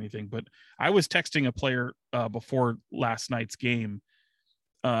access or anything, but I was texting a player before last night's game,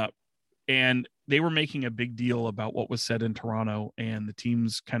 and they were making a big deal about what was said in Toronto and the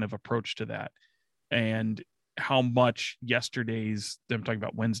team's kind of approach to that, and how much I'm talking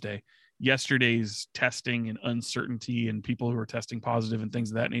about yesterday's testing and uncertainty and people who were testing positive and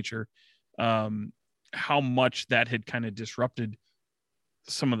things of that nature, how much that had kind of disrupted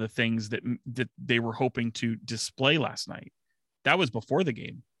some of the things that they were hoping to display last night. That was before the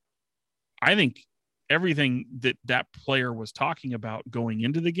game. I think everything that player was talking about going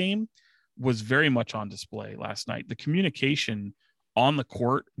into the game was very much on display last night. The communication on the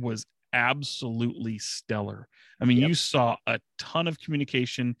court was absolutely stellar. I mean, You saw a ton of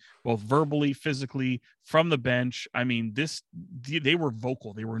communication, both verbally, physically, from the bench. I mean, they were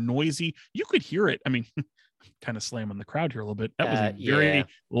vocal. They were noisy. You could hear it. I mean, kind of slamming the crowd here a little bit. That was a very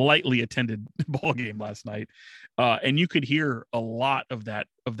lightly attended ball game last night. And you could hear a lot of that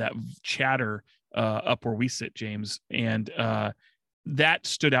chatter up where we sit, James. And that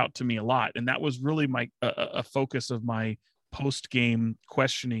stood out to me a lot. And that was really a focus of my post-game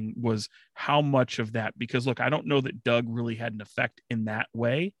questioning, was how much of that, because look, I don't know that Doug really had an effect in that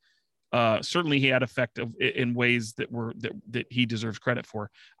way. Certainly he had effect in ways that he deserves credit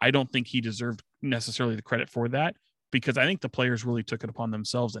for. I don't think he deserved necessarily the credit for that, because I think the players really took it upon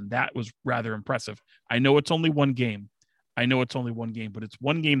themselves, and that was rather impressive. I know it's only one game. But it's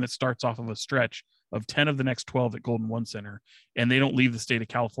one game that starts off of a stretch of 10 of the next 12 at Golden One Center, and they don't leave the state of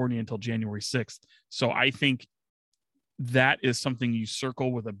California until January 6th. So I think that is something you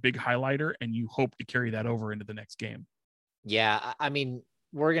circle with a big highlighter, and you hope to carry that over into the next game. Yeah, I mean,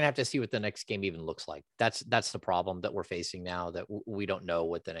 we're going to have to see what the next game even looks like. That's the problem that we're facing now, that we don't know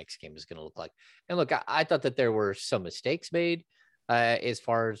what the next game is going to look like. And look, I thought that there were some mistakes made as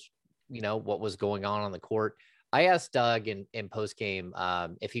far as, what was going on the court. I asked Doug in post game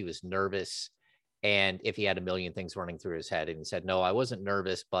if he was nervous and if he had a million things running through his head. And he said, no, I wasn't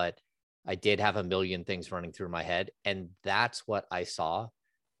nervous, but I did have a million things running through my head. And that's what I saw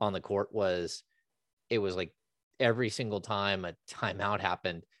on the court. It was like every single time a timeout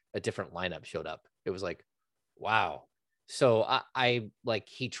happened, a different lineup showed up. It was like, wow. So I like,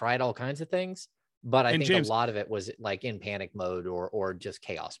 he tried all kinds of things, but I think James, a lot of it was like in panic mode or just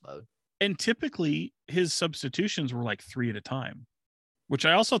chaos mode. And typically his substitutions were like 3 at a time, which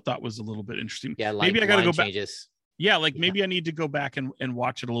I also thought was a little bit interesting. Yeah, like maybe I got to go back. Changes. Yeah, like maybe I need to go back and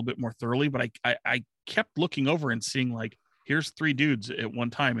watch it a little bit more thoroughly. But I kept looking over and seeing like, here's 3 dudes at one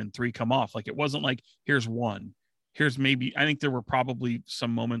time and 3 come off. Like it wasn't like here's one. Here's maybe, I think there were probably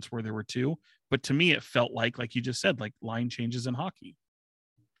some moments where there were 2, but to me it felt like you just said, like line changes in hockey.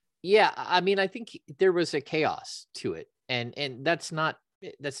 Yeah, I mean, I think there was a chaos to it, and that's not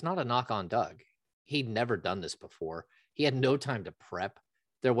a knock on Doug. He'd never done this before. He had no time to prep.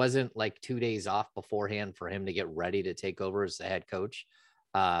 There wasn't like 2 days off beforehand for him to get ready to take over as the head coach.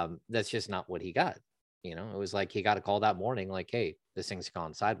 That's just not what he got. It was like he got a call that morning, like, hey, this thing's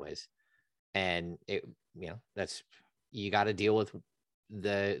gone sideways. And it, that's, you got to deal with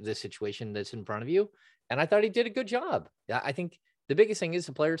the situation that's in front of you. And I thought he did a good job. I think the biggest thing is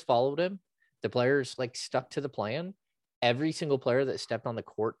the players followed him. The players like stuck to the plan. Every single player that stepped on the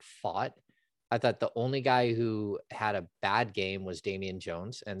court fought. I thought the only guy who had a bad game was Damian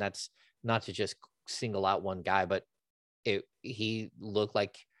Jones. And that's not to just single out one guy, but he looked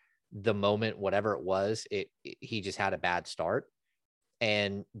like the moment, whatever it was, he just had a bad start.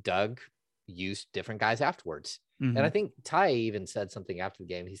 And Doug used different guys afterwards. Mm-hmm. And I think Ty even said something after the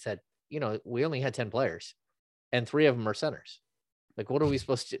game. He said, we only had 10 players and 3 of them are centers. Like, what are we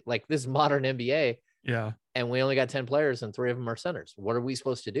supposed to, like, this modern NBA? Yeah. And we only got 10 players and 3 of them are centers. What are we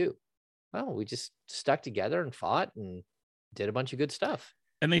supposed to do? Oh, we just stuck together and fought and did a bunch of good stuff.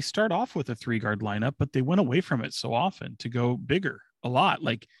 And they start off with a 3-guard lineup, but they went away from it so often to go bigger a lot.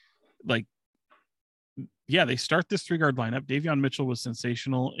 Like, yeah, they start this 3-guard lineup. Davion Mitchell was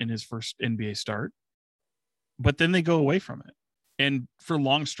sensational in his first NBA start, but then they go away from it and for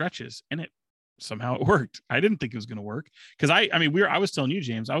long stretches, and somehow it worked. I didn't think it was going to work because I was telling you,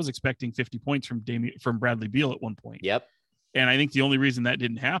 James, I was expecting 50 points from Bradley Beal at one point. Yep. And I think the only reason that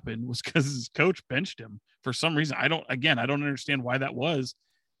didn't happen was because his coach benched him for some reason. I don't understand why that was.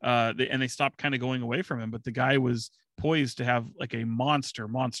 And they stopped kind of going away from him, but the guy was poised to have like a monster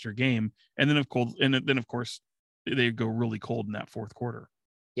game. And then of course they go really cold in that fourth quarter.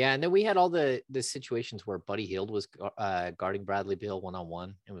 Yeah. And then we had all the situations where Buddy Hield was guarding Bradley Beal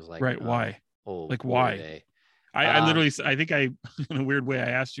one-on-one. It was like, right. Why? Oh, like why? I literally, I think in a weird way, I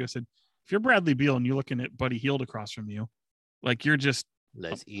asked you, I said, if you're Bradley Beal and you're looking at Buddy Hield across from you, like you're just,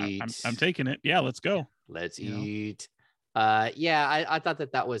 let's eat. I'm taking it. Yeah. Let's go. Let's eat. Yeah, I thought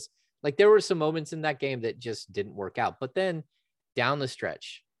that was like, there were some moments in that game that just didn't work out, but then down the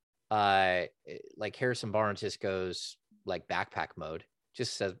stretch, like Harrison Barnes just goes like backpack mode,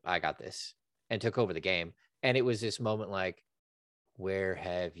 just says, I got this, and took over the game. And it was this moment like, where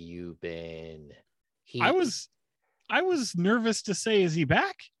have you been? I was nervous to say, is he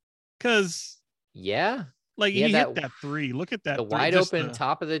back? Because yeah, like he hit that 3. Look at that. The wide open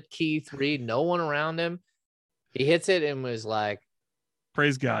top of the key 3, no one around him. He hits it and was like,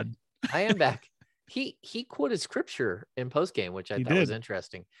 praise God. I am back. He quoted scripture in postgame, which I thought was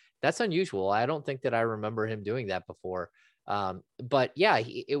interesting. That's unusual. I don't think that I remember him doing that before. But yeah,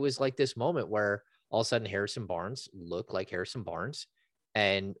 it was like this moment where all of a sudden Harrison Barnes looked like Harrison Barnes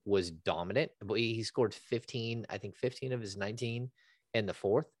and was dominant. But he scored 15 of his 19 in the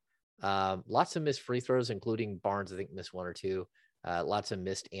fourth. Lots of missed free throws, including Barnes, I think missed 1 or 2. Lots of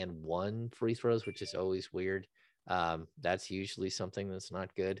missed and 1 free throws, which is always weird. That's usually something that's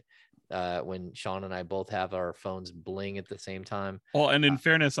not good. When Sean and I both have our phones bling at the same time. Well, and in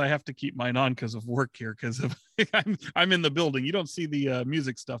fairness, I have to keep mine on because of work here, because of I'm in the building. You don't see the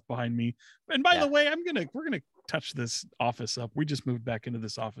music stuff behind me. And by the way, we're gonna touch this office up. We just moved back into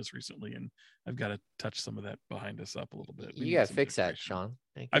this office recently, and I've got to touch some of that behind us up a little bit. You got to fix that, Sean.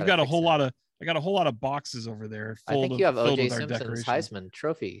 I got a whole lot of boxes over there. I think you have filled OJ with our Simpson's Heisman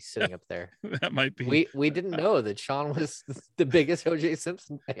trophy sitting up there. That might be. We didn't know that Sean was the biggest OJ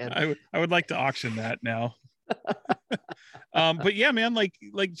Simpson fan. I would like to auction that now. But yeah, man,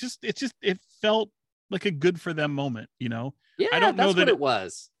 it felt like a good for them moment, you know? Yeah, I don't know that's that what it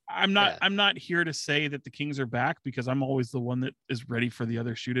was. I'm not here to say that the Kings are back, because I'm always the one that is ready for the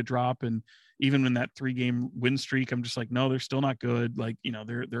other shoe to drop. And even when that 3-game win streak, I'm just like, no, they're still not good. Like, you know,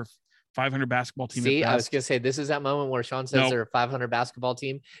 they're 500 basketball team. See, I was going to say, this is that moment where Sean says they're a 500 basketball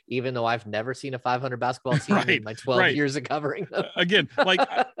team, even though I've never seen a 500 basketball team in my 12 years of covering them. Again, like,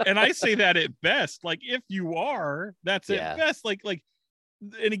 and I say that at best, like, if you are, that's at best. Like,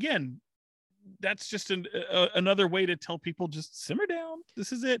 and again, that's just another way to tell people, just simmer down.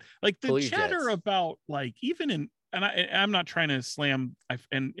 This is it. Like, the chatter about, like, even in, and I'm not trying to slam,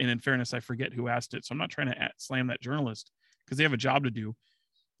 and in fairness, I forget who asked it, so I'm not trying to slam that journalist, because they have a job to do.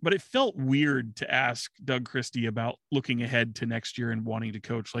 But it felt weird to ask Doug Christie about looking ahead to next year and wanting to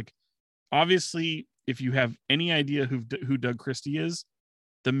coach. Like, obviously, if you have any idea who Doug Christie is,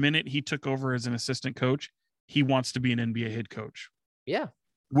 the minute he took over as an assistant coach, he wants to be an NBA head coach. Yeah.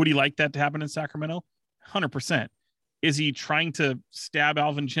 Would he like that to happen in Sacramento? 100%. Is he trying to stab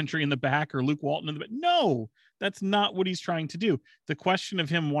Alvin Gentry in the back or Luke Walton in the back? No, that's not what he's trying to do. The question of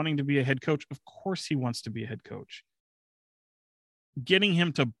him wanting to be a head coach, of course he wants to be a head coach. Getting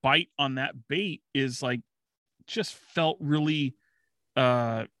him to bite on that bait is like, just felt really,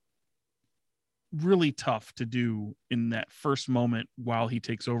 really tough to do in that first moment while he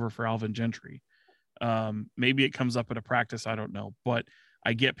takes over for Alvin Gentry. Maybe it comes up at a practice, I don't know, but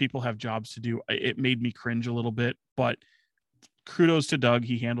I get people have jobs to do. It made me cringe a little bit, but kudos to Doug.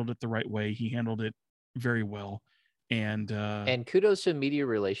 He handled it the right way. He handled it very well. And kudos to media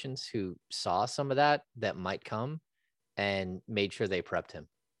relations who saw some of that might come and made sure they prepped him,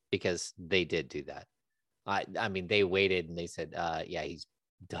 because they did do that. I mean, they waited and they said,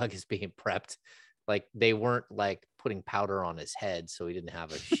 Doug is being prepped. Like, they weren't like putting powder on his head so he didn't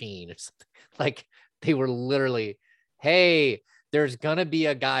have a sheen or something. Like, they were literally, hey, there's gonna be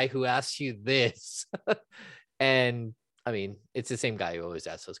a guy who asks you this. And I mean, it's the same guy who always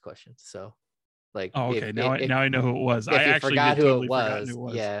asks those questions. So, like, now I know who it was. I actually forgot who it was.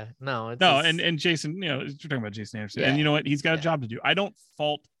 Yeah, and Jason, you know, we're talking about Jason Anderson, and you know what? He's got a job to do. I don't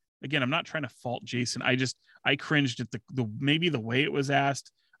fault. Again, I'm not trying to fault Jason. I cringed at the maybe the way it was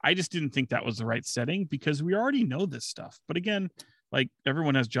asked. I just didn't think that was the right setting, because we already know this stuff. But again, like,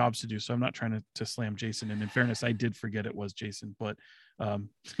 everyone has jobs to do, so I'm not trying to slam Jason. And in fairness, I did forget it was Jason, but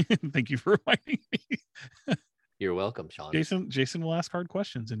thank you for reminding me. You're welcome, Sean. Jason will ask hard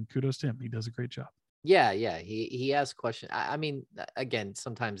questions, and kudos to him. He does a great job. Yeah. He asks questions. I mean, again,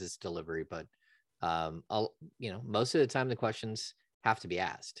 sometimes it's delivery, but most of the time the questions have to be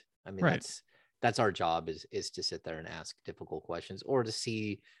asked. I mean, that's our job is to sit there and ask difficult questions, or to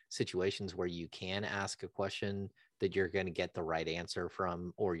see situations where you can ask a question that you're going to get the right answer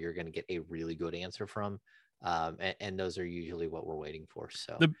from, or you're going to get a really good answer from. And those are usually what we're waiting for.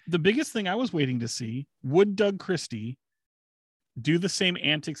 So the biggest thing I was waiting to see, would Doug Christie do the same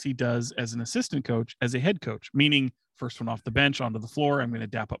antics he does as an assistant coach as a head coach? Meaning, first one off the bench onto the floor, I'm going to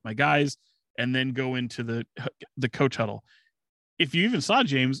dap up my guys, and then go into the coach huddle. If you even saw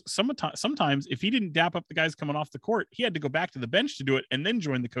James, sometimes if he didn't dap up the guys coming off the court, he had to go back to the bench to do it and then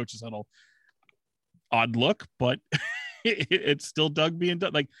join the coach's huddle. Odd look, but it's still Doug being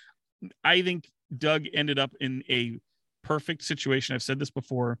Doug. Like, I think Doug ended up in a perfect situation. I've said this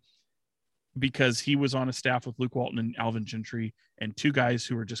before, because he was on a staff with Luke Walton and Alvin Gentry, and two guys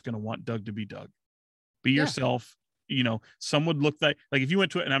who are just going to want Doug to be Doug. Be yourself. You know, some would look like if you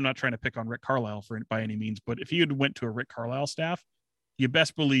went to it, and I'm not trying to pick on Rick Carlisle by any means, but if you had went to a Rick Carlisle staff, you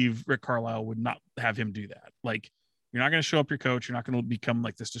best believe Rick Carlisle would not have him do that. Like, you're not going to show up your coach. You're not going to become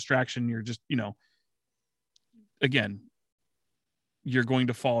like this distraction. You're just, again, you're going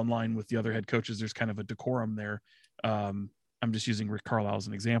to fall in line with the other head coaches. There's kind of a decorum there. I'm just using Rick Carlisle as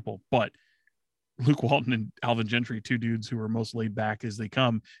an example, but Luke Walton and Alvin Gentry, two dudes who are most laid back as they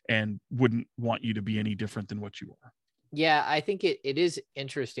come and wouldn't want you to be any different than what you are. Yeah, I think it is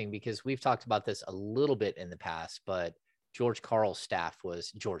interesting, because we've talked about this a little bit in the past, but George Karl's staff was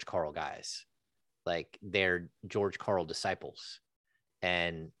George Karl guys. Like, they're George Karl disciples,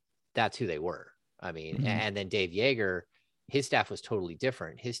 and that's who they were. I mean, and then Dave Yeager, his staff was totally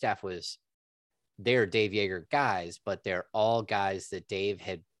different. His staff they're Dave Yeager guys, but they're all guys that Dave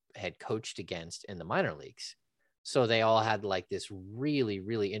had coached against in the minor leagues. So they all had like this really,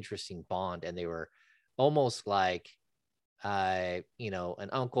 really interesting bond, and they were almost like, an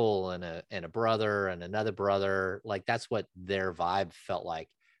uncle and a brother and another brother. Like that's what their vibe felt like,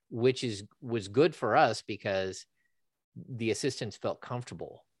 which was good for us because the assistants felt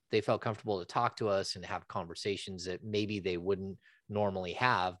comfortable. They felt comfortable to talk to us and have conversations that maybe they wouldn't normally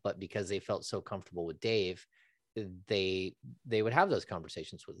have, but because they felt so comfortable with Dave, they would have those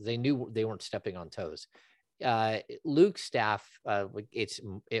conversations with. They knew they weren't stepping on toes. Luke's staff,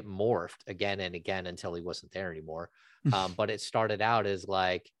 it morphed again and again until he wasn't there anymore. But it started out as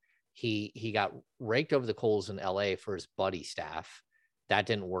like he got raked over the coals in LA for his buddy staff. That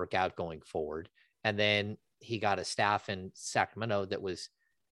didn't work out going forward. And then he got a staff in Sacramento that was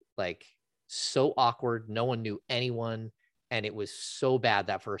like so awkward. No one knew anyone. And it was so bad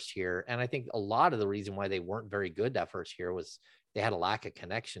that first year. And I think a lot of the reason why they weren't very good that first year was they had a lack of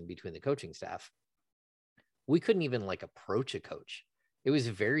connection between the coaching staff. We couldn't even like approach a coach. It was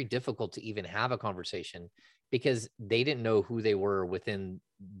very difficult to even have a conversation because they didn't know who they were within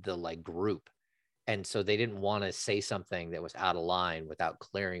the like group. And so they didn't want to say something that was out of line without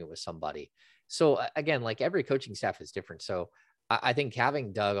clearing it with somebody. So again, like every coaching staff is different. So I think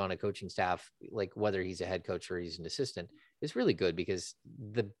having Doug on a coaching staff, like whether he's a head coach or he's an assistant, is really good because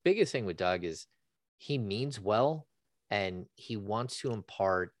the biggest thing with Doug is he means well and he wants to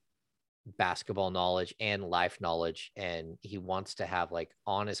impart basketball knowledge and life knowledge, and he wants to have like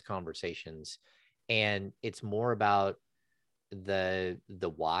honest conversations, and it's more about the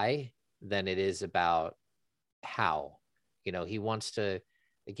why than it is about how. He wants to,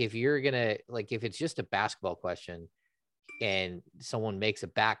 like, if you're gonna, like, if it's just a basketball question and someone makes a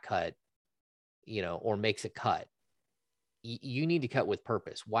back cut, or makes a cut, you need to cut with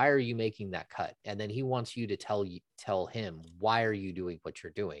purpose. Why are you making that cut? And then he wants you to tell him, why are you doing what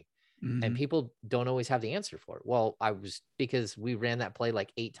you're doing? Mm-hmm. And people don't always have the answer for it. Well, because we ran that play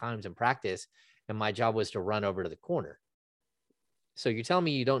like 8 times in practice and my job was to run over to the corner. So you're telling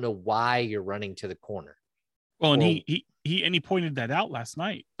me you don't know why you're running to the corner. Well, and he pointed that out last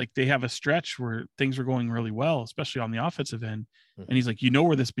night. Like they have a stretch where things were going really well, especially on the offensive end. Mm-hmm. And he's like,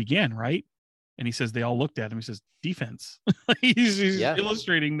 where this began, right? And he says, they all looked at him. He says, defense. he's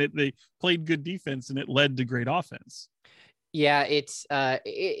illustrating that they played good defense and it led to great offense. Yeah, it's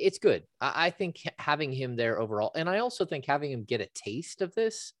good. I think having him there overall, and I also think having him get a taste of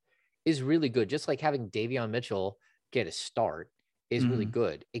this is really good. Just like having Davion Mitchell get a start is really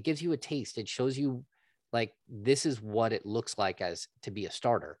good. It gives you a taste. It shows you like this is what it looks like as to be a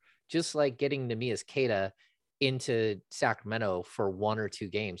starter. Just like getting Neemias Queta into Sacramento for 1 or 2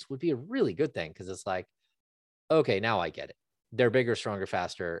 games would be a really good thing because it's like, okay, now I get it. They're bigger, stronger,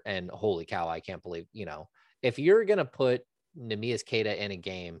 faster, and holy cow, I can't believe, if you're gonna put Neemias Queta in a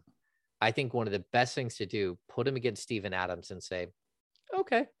game, I think one of the best things to do, put him against Steven Adams and say,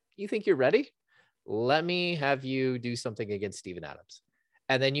 okay, you think you're ready? Let me have you do something against Steven Adams.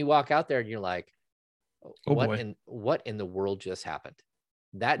 And then you walk out there and you're like, what in the world just happened?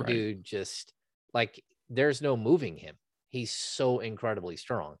 That dude just, like, there's no moving him. He's so incredibly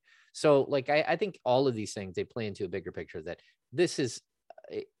strong. So like, I think all of these things, they play into a bigger picture that this is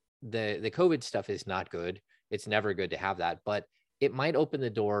the COVID stuff is not good. It's never good to have that, but it might open the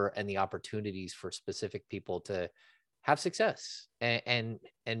door and the opportunities for specific people to have success and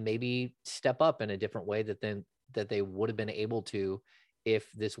maybe step up in a different way that they would have been able to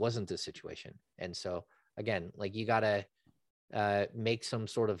if this wasn't the situation. And so again, like you got to make some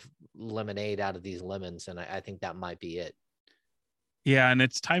sort of lemonade out of these lemons. And I think that might be it. Yeah. And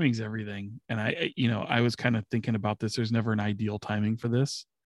it's timing's everything. And I was kind of thinking about this. There's never an ideal timing for this.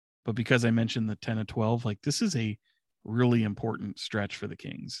 But because I mentioned the 10 and 12, like this is a really important stretch for the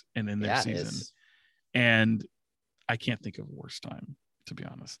Kings and in their season. And I can't think of a worse time, to be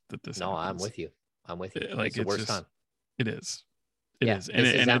honest, that this happens. I'm with you. Like it's the worst time. It is. It is. And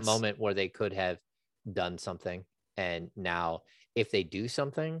this is that moment where they could have done something. And now if they do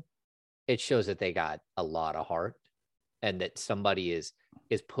something, it shows that they got a lot of heart and that somebody is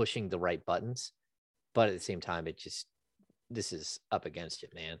pushing the right buttons. But at the same time, this is up against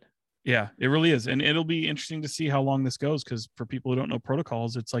it, man. Yeah, it really is. And it'll be interesting to see how long this goes. Because for people who don't know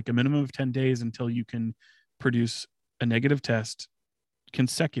protocols, it's like a minimum of 10 days until you can produce a negative test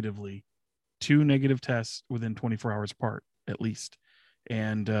consecutively, 2 negative tests within 24 hours apart, at least.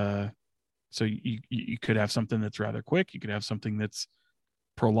 And so you could have something that's rather quick. You could have something that's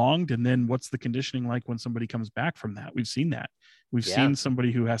prolonged. And then what's the conditioning like when somebody comes back from that? We've seen that. We've seen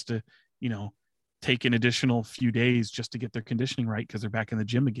somebody who has to, take an additional few days just to get their conditioning right because they're back in the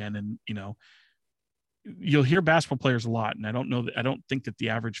gym again. And, you'll hear basketball players a lot. And I don't think that the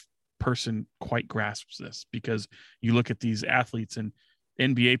average person quite grasps this because you look at these athletes and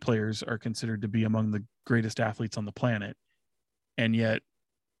NBA players are considered to be among the greatest athletes on the planet. And yet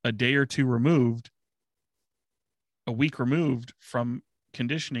a day or two removed, a week removed from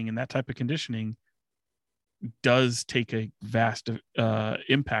conditioning, and that type of conditioning does take a vast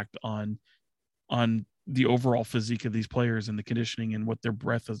impact on the overall physique of these players and the conditioning and what their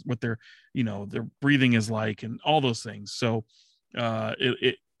breath is, what their breathing is like, and all those things. So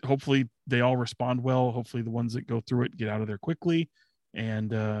it hopefully they all respond well. Hopefully the ones that go through it get out of there quickly.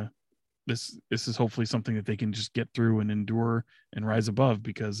 And this is hopefully something that they can just get through and endure and rise above,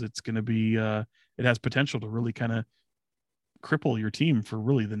 because it's going to be it has potential to really kind of cripple your team for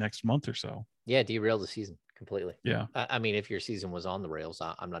really the next month or so. Yeah, derail the season completely. Yeah. I mean, if your season was on the rails,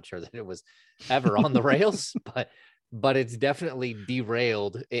 I'm not sure that it was ever on the rails, but it's definitely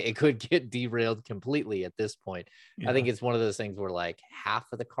derailed. It could get derailed completely at this point. Yeah. I think it's one of those things where like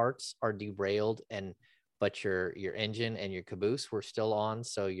half of the carts are derailed, but your engine and your caboose were still on.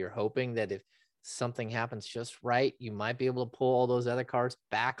 So you're hoping that if something happens just right, you might be able to pull all those other cars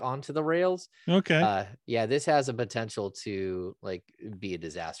back onto the rails. Okay. Yeah, this has a potential to like be a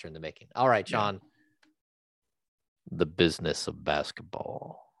disaster in the making. All right, Sean. Yeah. The business of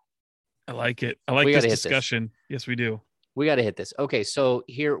basketball. I like it. I like this discussion. Yes, we do. We got to hit this. Okay, so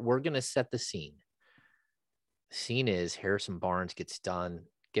here we're going to set the scene. The scene is Harrison Barnes gets done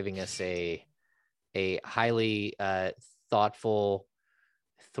giving us a highly thoughtful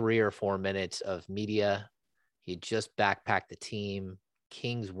 3 or 4 minutes of media. He just backpacked the team.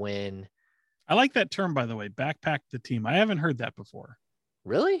 Kings win. I like that term, by the way, backpack the team. I haven't heard that before.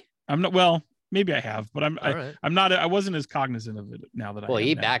 Really? I'm not, well, maybe I have, but right. I wasn't as cognizant of it now that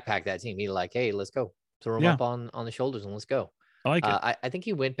he backpacked that team. He like, hey, let's go. Throw him up on the shoulders and let's go. I like it. I think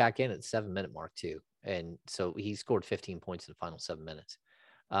he went back in at the 7-minute mark too. And so he scored 15 points in the final 7 minutes.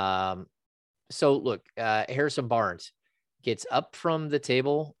 So look, Harrison Barnes gets up from the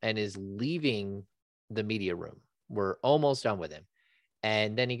table and is leaving the media room. We're almost done with him.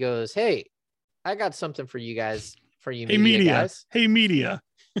 And then he goes, hey, I got something for you guys, for you media guys. Hey, media.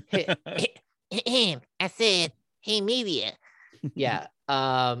 I said, hey, media. Yeah.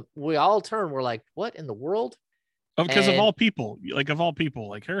 We all turn. We're like, what in the world? Because of all people,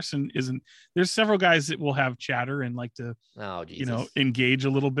 like Harrison isn't. There's several guys that will have chatter and like to, engage a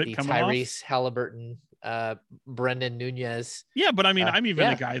little bit. Tyrese Halliburton, Brendan Nunez. Yeah, but I mean, I'm even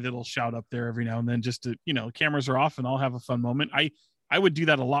a guy that'll shout up there every now and then just to, cameras are off and I'll have a fun moment. I would do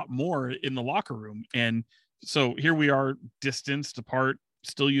that a lot more in the locker room. And so here we are distanced apart,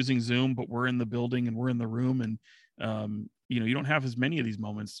 still using Zoom, but we're in the building and we're in the room. And, you don't have as many of these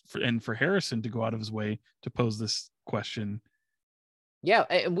moments for Harrison to go out of his way to pose this question. Yeah.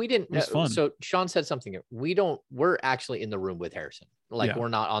 And we didn't. It was fun. So Sean said something. We're actually in the room with Harrison. We're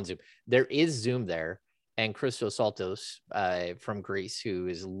not on Zoom. There is Zoom there. And Christos Saltos from Greece, who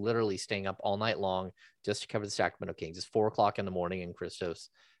is literally staying up all night long just to cover the Sacramento Kings. It's 4:00 in the morning, and Christos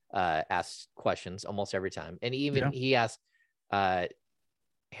asks questions almost every time. And even he asked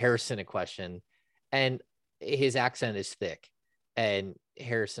Harrison a question, and his accent is thick. And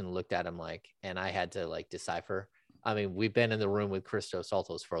Harrison looked at him and I had to decipher. I mean, we've been in the room with Christos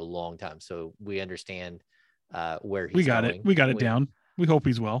Saltos for a long time, so we understand where he's going. We got it down. We hope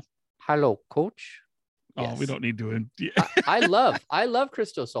he's well. Hello, coach. Oh, yes. We don't need to. I love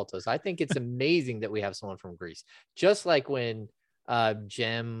Christos Saltos. I think it's amazing that we have someone from Greece. Just like when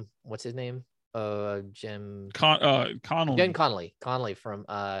Jem, what's his name? Jem Connolly. Jen Connolly from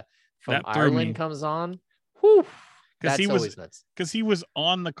Ireland comes on. Whew. That's always nuts. Because he was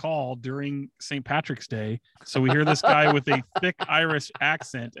on the call during St. Patrick's Day. So we hear this guy with a thick Irish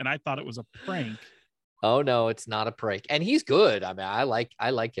accent, and I thought it was a prank. Oh no, it's not a prank, and he's good. I mean, I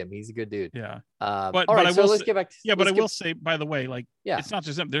like him. He's a good dude. Yeah. But let's get back. I will say, by the way, it's not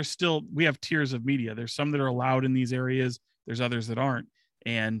just them. There's still, we have tiers of media. There's some that are allowed in these areas. There's others that aren't.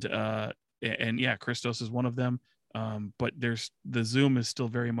 And yeah, Christos is one of them. But the Zoom is still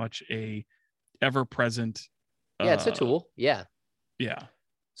very much a ever present. Yeah, it's a tool. Yeah. Yeah.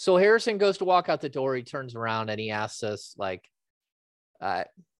 So Harrison goes to walk out the door. He turns around and he asks us I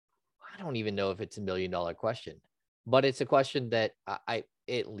don't even know if it's $1 million question, but it's a question that I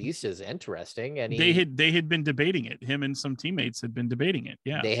at least is interesting. And they had been debating it. Him and some teammates had been debating it.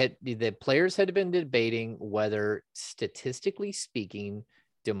 Yeah. The players had been debating whether, statistically speaking,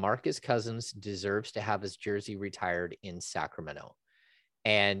 DeMarcus Cousins deserves to have his jersey retired in Sacramento.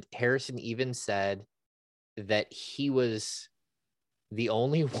 And Harrison even said that he was the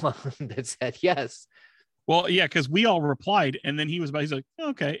only one that said yes. Well, yeah, because we all replied, and then he's like,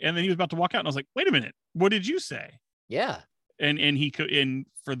 okay, and then he was about to walk out, and I was like, wait a minute, what did you say? Yeah, and he could, and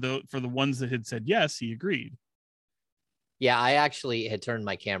for the ones that had said yes, he agreed. Yeah, I actually had turned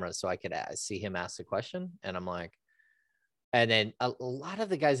my camera so I could see him ask the question, and I'm like, and then a lot of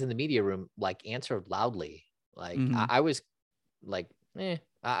the guys in the media room like answered loudly. Like I was like,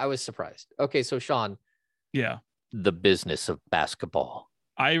 I was surprised. Okay, so Sean, Yeah, the business of basketball.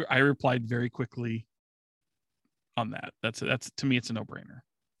 I replied very quickly on that. That's to me, it's a no-brainer.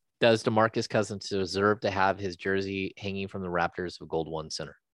 Does DeMarcus Cousins deserve to have his jersey hanging from the Raptors of Gold One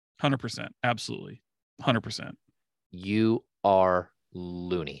Center? 100%, absolutely, 100%. You are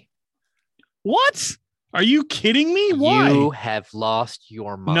loony. What? Are you kidding me? Why? You have lost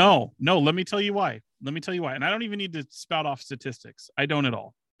your mind. No. Let me tell you why. And I don't even need to spout off statistics. I don't at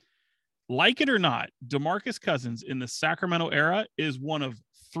all. Like it or not, DeMarcus Cousins in the Sacramento era is one of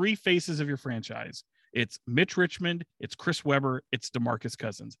three faces of your franchise. It's Mitch Richmond, it's Chris Webber, it's DeMarcus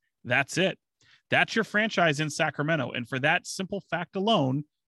Cousins. That's it. That's your franchise in Sacramento. And for that simple fact alone,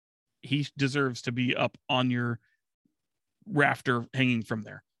 he deserves to be up on your rafter hanging from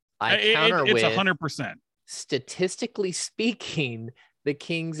there. It's 100%. Statistically speaking, the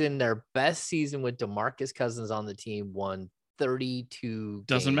Kings in their best season with DeMarcus Cousins on the team won 32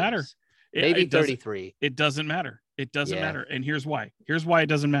 Doesn't matter. Maybe 33. It doesn't matter. It doesn't matter. And here's why. Here's why it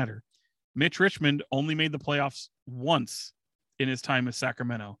doesn't matter. Mitch Richmond only made the playoffs once in his time with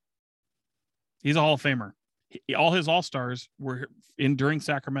Sacramento. He's a Hall of Famer. All his All-Stars were in during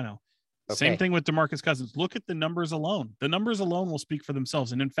Sacramento. Okay. Same thing with DeMarcus Cousins. Look at the numbers alone. The numbers alone will speak for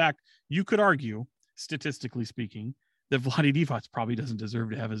themselves. And in fact, you could argue, statistically speaking, that Vlade Divac probably doesn't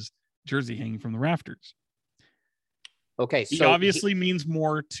deserve to have his jersey hanging from the rafters. Okay, so he obviously means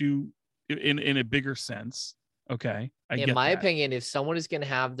more to in a bigger sense. Okay, in my opinion, if someone is going to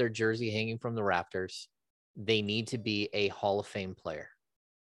have their jersey hanging from the rafters, they need to be a Hall of Fame player.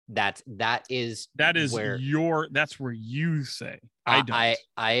 That is where you say. I don't.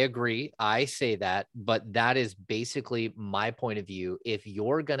 I agree. I say that, but that is basically my point of view. If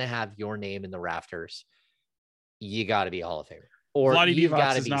you're going to have your name in the rafters, you got to be a Hall of Famer. Or Vlade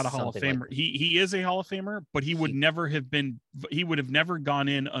Divac is not a Hall of Famer. Like he is a Hall of Famer, but he would never have been. He would have never gone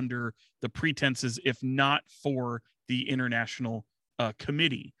in under the pretenses if not for the international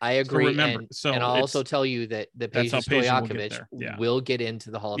committe. I agree. Remember, and I'll also tell you that the Peja Stojakovic will get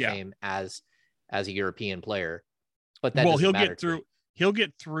into the Hall of Fame as a European player. But that he'll get through. He'll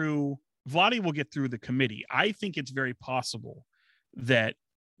get through. Vlade will get through the committee. I think it's very possible that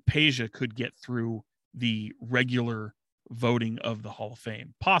Peja could get through the regular voting of the Hall of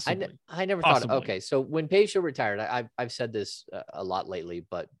Fame. Possibly. I never thought. Okay, so when Peja retired, I've said this a lot lately,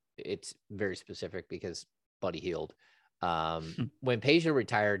 but it's very specific because Buddy Hield. When Peja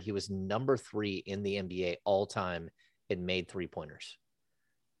retired, he was number 3 in the NBA all time and made 3-pointers.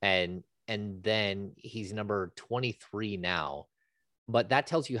 And then he's number 23 now. But that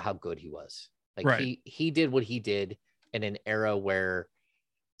tells you how good he was. Like he did what he did in an era where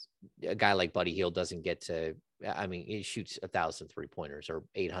a guy like Buddy Hield doesn't get to, I mean, he shoots 1,000 3-pointers or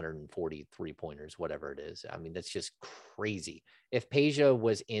 840 3-pointers, whatever it is. I mean, that's just crazy. If Peja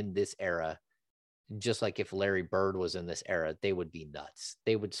was in this era, just like if Larry Bird was in this era, they would be nuts.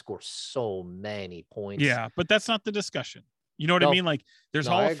 They would score so many points. Yeah, but that's not the discussion. You know what I mean? Like there's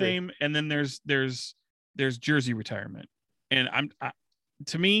Hall of Fame and then there's jersey retirement. And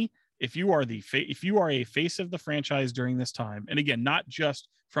to me, if you are a face of the franchise during this time, and again, not just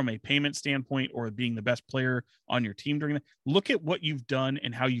from a payment standpoint or being the best player on your team during that, look at what you've done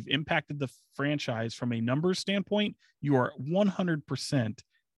and how you've impacted the franchise from a numbers standpoint. You are 100%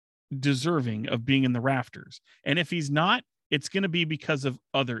 deserving of being in the rafters. And if he's not, it's going to be because of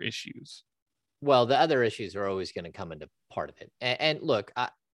other issues. Well, the other issues are always going to come into part of it. And look,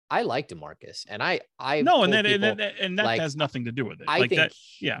 I like DeMarcus, and I no, and that like, has nothing to do with it. I think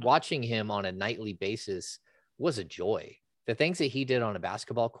watching him on a nightly basis was a joy. The things that he did on a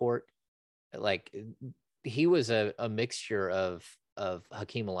basketball court, like he was a mixture of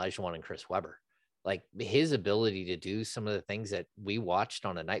Hakeem Olajuwon and Chris Webber. Like his ability to do some of the things that we watched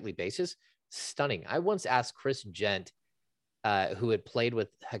on a nightly basis, stunning. I once asked Chris Gent, who had played with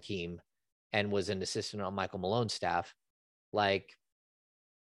Hakeem and was an assistant on Michael Malone's staff, like,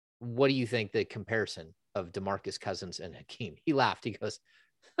 what do you think the comparison of DeMarcus Cousins and Hakeem? He laughed. He goes,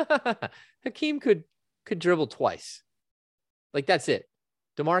 Hakeem could dribble twice. Like, that's it.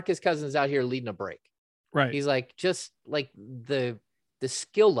 DeMarcus Cousins out here leading a break. Right. He's like, just like the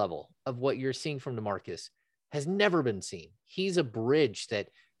skill level of what you're seeing from DeMarcus has never been seen. He's a bridge that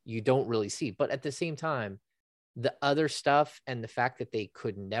you don't really see. But at the same time, the other stuff and the fact that they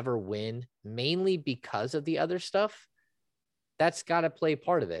could never win, mainly because of the other stuff, that's got to play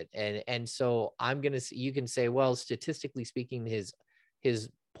part of it. And so you can say, well, statistically speaking, his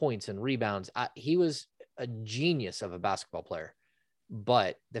points and rebounds, he was a genius of a basketball player.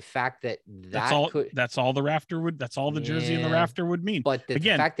 But the fact that that's all the rafter would, that's all the jersey in the rafter would mean. But the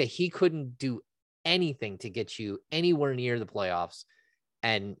fact that he couldn't do anything to get you anywhere near the playoffs,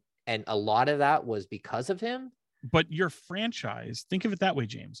 and a lot of that was because of him. But your franchise, think of it that way,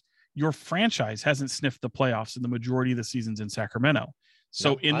 James. Your franchise hasn't sniffed the playoffs in the majority of the seasons in Sacramento.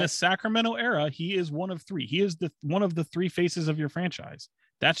 So the Sacramento era, he is one of three. He is one of the three faces of your franchise.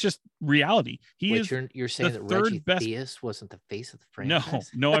 That's just reality. You're saying that Reggie Theus wasn't the face of the franchise?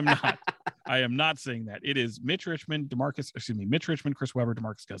 No, I'm not. I am not saying that. It is Mitch Richmond, Chris Webber,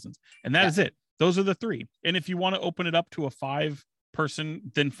 DeMarcus Cousins. And that is it. Those are the three. And if you want to open it up to a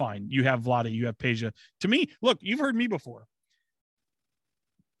 5-person, then fine. You have Vlade, you have Peja. To me, look, you've heard me before.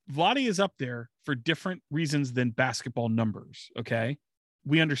 Vlade is up there for different reasons than basketball numbers. Okay.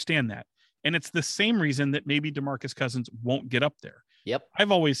 We understand that. And it's the same reason that maybe DeMarcus Cousins won't get up there. Yep.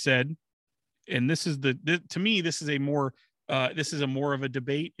 I've always said, and this is to me, this is a more of a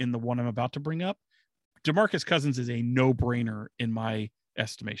debate in the one I'm about to bring up. DeMarcus Cousins is a no-brainer in my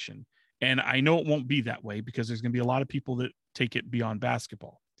estimation. And I know it won't be that way because there's going to be a lot of people that take it beyond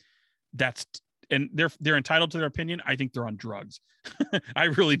basketball. And they're entitled to their opinion. I think they're on drugs. I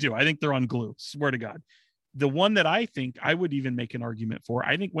really do. I think they're on glue. Swear to God. The one that I think I would even make an argument for,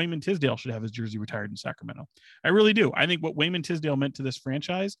 I think Wayman Tisdale should have his jersey retired in Sacramento. I really do. I think what Wayman Tisdale meant to this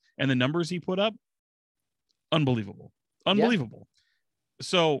franchise and the numbers he put up, unbelievable. Yeah.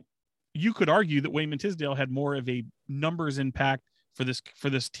 So you could argue that Wayman Tisdale had more of a numbers impact for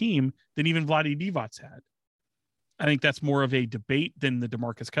this team than even Vlade Divac had. I think that's more of a debate than the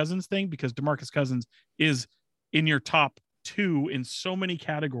DeMarcus Cousins thing, because DeMarcus Cousins is in your top 2 in so many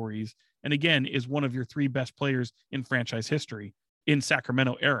categories. And again, is one of your 3 best players in franchise history in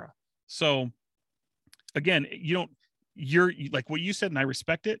Sacramento era. So again, you're like what you said, and I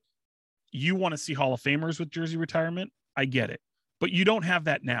respect it. You want to see Hall of Famers with jersey retirement. I get it, but you don't have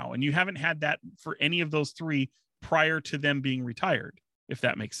that now. And you haven't had that for any of those 3 prior to them being retired, if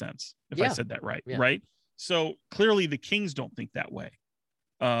that makes sense. I said that right. Yeah. Right. So clearly the Kings don't think that way.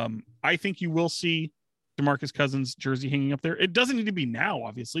 I think you will see DeMarcus Cousins jersey hanging up there. It doesn't need to be now,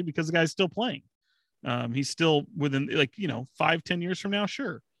 obviously, because the guy's still playing. He's still within 5-10 years from now.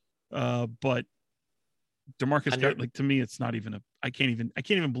 Sure. But DeMarcus, to me, it's not even I can't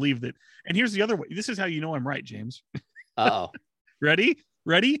even believe that. And here's the other way. This is how you know I'm right, James. Uh-oh. Ready?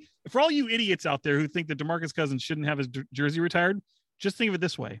 For all you idiots out there who think that DeMarcus Cousins shouldn't have his jersey retired, just think of it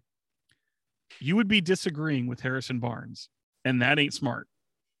this way. You would be disagreeing with Harrison Barnes, and that ain't smart.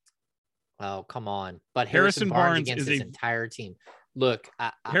 Oh, come on. But Harrison Barnes against his entire team. Look,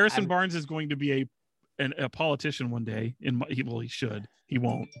 Harrison Barnes is going to be a politician one day. He should. He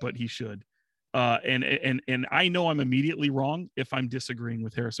won't, but he should. And I know I'm immediately wrong if I'm disagreeing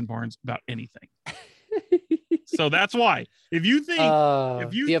with Harrison Barnes about anything. So that's why. If you think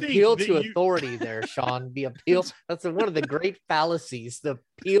the appeal to authority there, Sean, the appeal, that's one of the great fallacies, the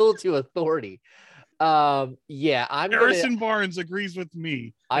appeal to authority. Harrison Barnes agrees with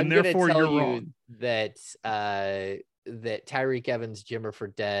me, and therefore you're wrong. That Tyreek Evans, Jimmer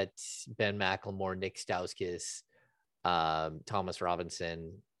Fredette, Ben McLemore, Nick Stauskas, Thomas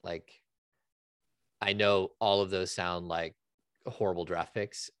Robinson, I know all of those sound like horrible draft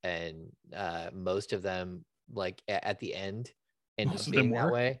picks, and most of them at the end end up being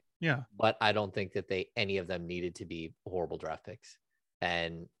that way. Yeah, but I don't think that any of them needed to be horrible draft picks,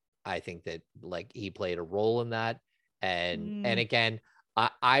 and I think that he played a role in that. And again,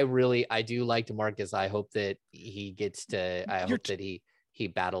 I do like DeMarcus. I hope that he gets to, hope that he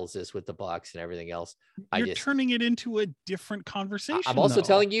battles this with the Bucks and everything else. You're turning it into a different conversation. I'm also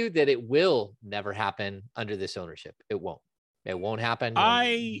telling you that it will never happen under this ownership. It won't happen.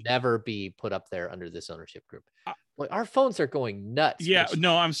 Never be put up there under this ownership group. Our phones are going nuts. Yeah,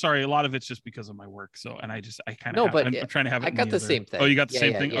 no, I'm sorry. A lot of it's just because of my work. So, and I'm trying to have it. I got the same thing. Oh, you got the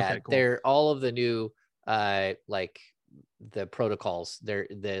same thing? Yeah. Okay, cool. They're all of the new, the protocols.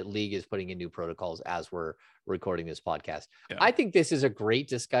 The league is putting in new protocols as we're recording this podcast. Yeah. I think this is a great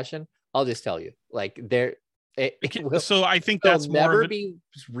discussion. I'll just tell you, so I think that's never be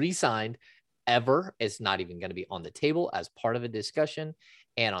re-signed ever. It's not even going to be on the table as part of a discussion.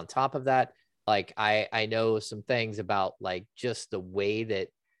 And on top of that, I know some things about just the way that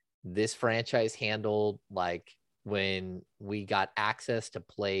this franchise handled when we got access to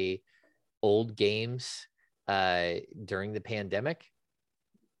play old games during the pandemic.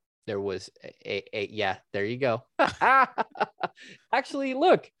 There was there you go. Actually,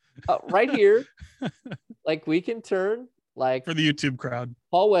 look right here. We can turn for the YouTube crowd,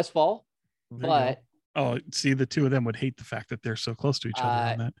 Paul Westphal, but Oh, see, the two of them would hate the fact that they're so close to each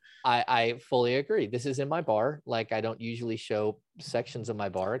other on that. I fully agree. This is in my bar. Like, I don't usually show sections of my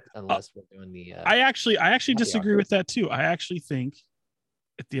bar unless we're doing the. I actually disagree with that too. I actually think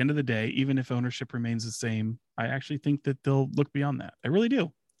at the end of the day, even if ownership remains the same, I actually think that they'll look beyond that. I really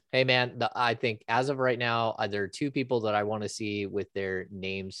do. Hey man, I think as of right now, there are two people that I want to see with their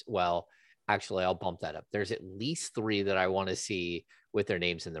names. Well, actually, I'll bump that up. There's at least three that I want to see with their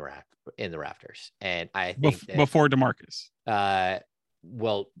names in the rafters, and I think before DeMarcus.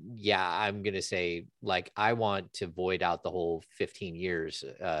 Well, yeah, I'm gonna say, like, I want to void out the whole 15 years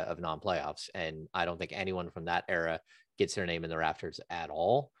of non-playoffs, and I don't think anyone from that era gets their name in the rafters at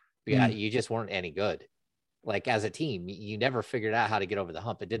all. Yeah, you just weren't any good. Like, as a team, you never figured out how to get over the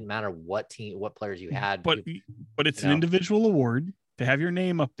hump. It didn't matter what players you had. But it's an individual award to have your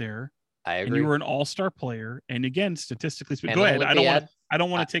name up there. I agree. And you were an all-star player. And again, statistically speaking, go ahead. I don't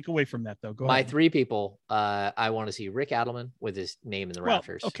want to take away from that though. Go ahead. My three people, I want to see Rick Adelman with his name in the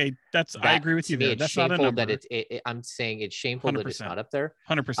rafters. Okay, I agree with you there. That's not a number. That I'm saying it's shameful 100%. That it's not up there.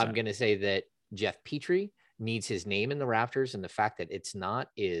 100%. I'm going to say that Jeff Petrie needs his name in the rafters, and the fact that it's not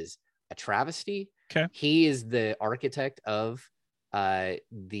is a travesty. Okay. He is the architect of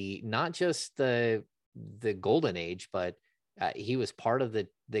not just the golden age, but he was part of the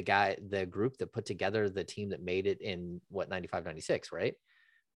group that put together the team that made it in 95, 96, right?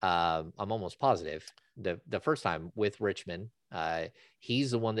 I'm almost positive the first time with Richmond.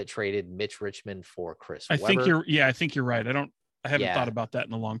 He's the one that traded Mitch Richmond for Chris Webber. I think you're right. I haven't thought about that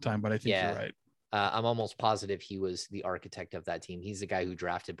in a long time, but I think you're right. I'm almost positive he was the architect of that team. He's the guy who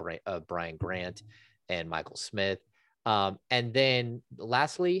drafted Brian Grant and Michael Smith. And then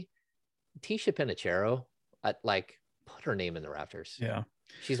lastly, Tisha Pinachero, put her name in the rafters. Yeah.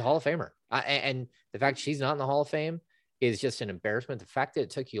 She's a Hall of Famer. And the fact she's not in the Hall of Fame is just an embarrassment. The fact that it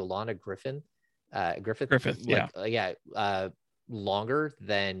took Yolanda Griffith, longer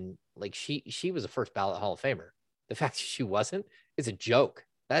than, like, she was a first ballot Hall of Famer. The fact that she wasn't is a joke.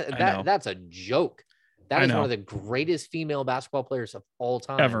 That's a joke. That is one of the greatest female basketball players of all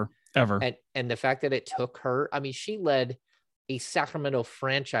time. Ever. And the fact that it took her, I mean, she led a Sacramento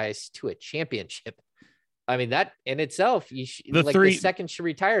franchise to a championship. I mean, that in itself, the second she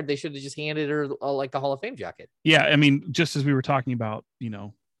retired, they should have just handed her the Hall of Fame jacket. Yeah. I mean, just as we were talking about,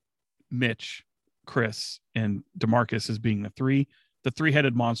 Mitch, Chris, and DeMarcus as being the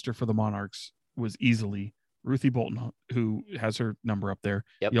three-headed monster for the Monarchs was easily Ruthie Bolton, who has her number up there,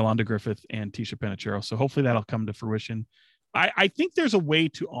 Yolanda Griffith, and Tisha Pinachero. So hopefully that'll come to fruition. I think there's a way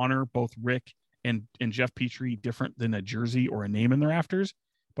to honor both Rick and Jeff Petrie different than a jersey or a name in the rafters,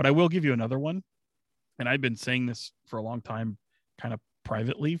 but I will give you another one. And I've been saying this for a long time, kind of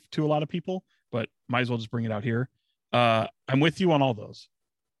privately to a lot of people, but might as well just bring it out here. I'm with you on all those,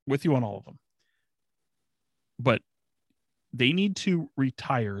 with you on all of them. But they need to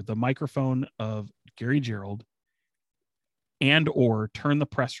retire the microphone of Gary Gerald and or turn the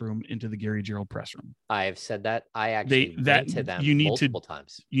press room into the Gary Gerald press room. I have said that. I actually went to them multiple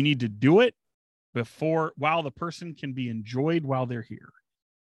times. You need to do it while the person can be enjoyed while they're here.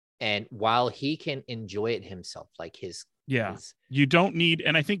 And while he can enjoy it himself, like his. You don't need,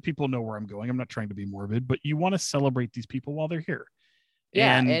 and I think people know where I'm going. I'm not trying to be morbid, but you want to celebrate these people while they're here.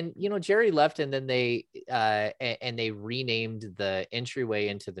 Yeah. And Jerry left, and then they renamed the entryway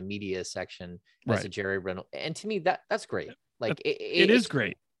into the media section as a Jerry Reynolds. And to me, that's great. Like it is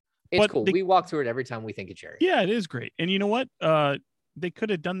great. It's cool. We walk through it every time we think of Jerry. Yeah, it is great. And you know what? They could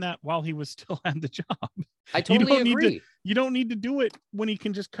have done that while he was still at the job. I totally agree. You don't need to do it when he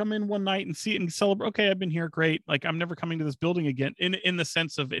can just come in one night and see it and celebrate. Okay, I've been here. Great. Like, I'm never coming to this building again in the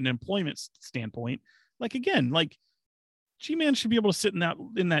sense of an employment standpoint. Like, again, like, G-Man should be able to sit in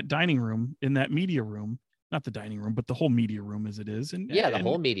that dining room, in that media room, not the dining room, but the whole media room as it is. And the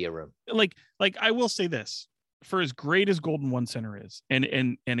whole media room. Like I will say this, for as great as Golden One Center is,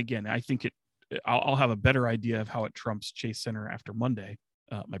 and again, I think I'll have a better idea of how it trumps Chase Center after Monday,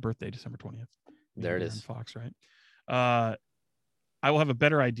 my birthday, December 20th. There it is. Fox, right? I will have a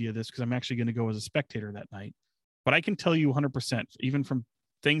better idea of this because I'm actually going to go as a spectator that night. But I can tell you 100%, even from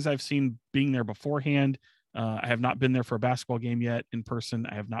things I've seen being there beforehand. I have not been there for a basketball game yet in person.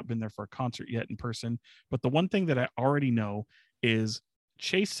 I have not been there for a concert yet in person. But the one thing that I already know is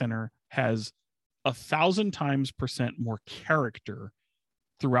Chase Center has 1,000 times % more character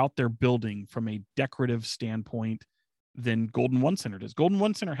throughout their building from a decorative standpoint than Golden One Center does. Golden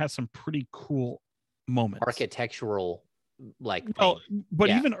One Center has some pretty cool moments. Architectural like well, but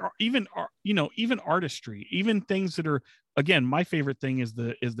yeah. even artistry, even things that are, again, my favorite thing is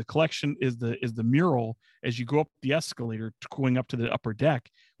the collection is the mural as you go up the escalator going up to the upper deck,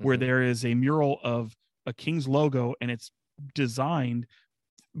 where there is a mural of a Kings logo, and it's designed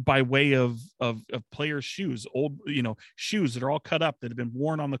by way of players' shoes, old, shoes that are all cut up that have been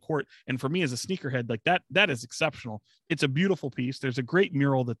worn on the court. And for me as a sneakerhead, like that is exceptional. It's a beautiful piece. There's a great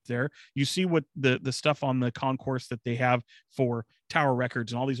mural that's there. You see what the stuff on the concourse that they have for Tower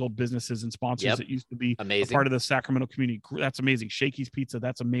Records and all these old businesses and sponsors that used to be amazing, a part of the Sacramento community. That's amazing. Shakey's Pizza,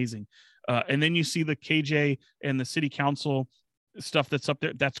 that's amazing. And then you see the KJ and the city council stuff that's up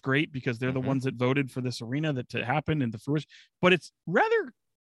there. That's great because they're the ones that voted for this arena that to happen and the fruition. But it's rather,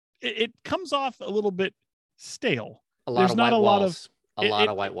 it comes off a little bit stale. There's not a lot of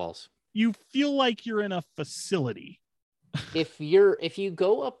white walls. You feel like you're in a facility. If you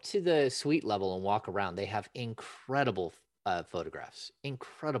go up to the suite level and walk around, they have incredible photographs.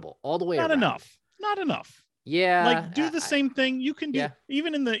 Incredible all the way around. Not enough. Yeah. Like do the same thing you can do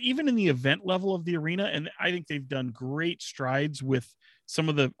even in the event level of the arena. And I think they've done great strides with some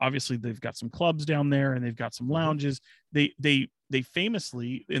of the, obviously they've got some clubs down there and they've got some lounges. They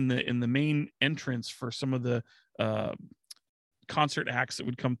famously in the main entrance for some of the concert acts that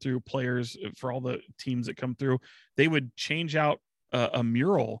would come through, players for all the teams that come through, they would change out a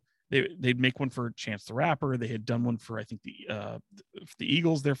mural. They'd make one for Chance the Rapper. They had done one for, I think, the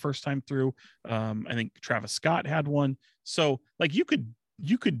Eagles their first time through. I think Travis Scott had one. So like you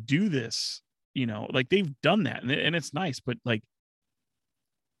could do this, like they've done that and it's nice, but like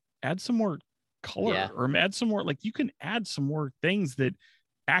add some more color or add some more, like you can add some more things that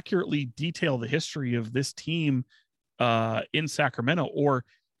accurately detail the history of this team in Sacramento, or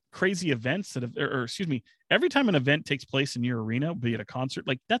crazy events that have, or excuse me, every time an event takes place in your arena, be it a concert,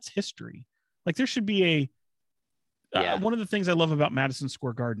 like that's history. Like there should be one of the things I love about Madison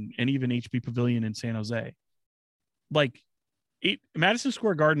Square Garden and even HP Pavilion in San Jose, like Madison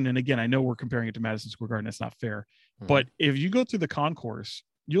Square Garden. And again, I know we're comparing it to Madison Square Garden. That's not fair. But if you go through the concourse,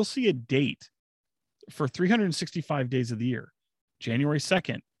 you'll see a date for 365 days of the year. January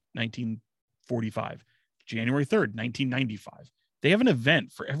 2nd, 1945, January 3rd, 1995. They have an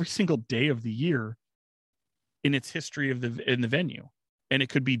event for every single day of the year in its history in the venue. And it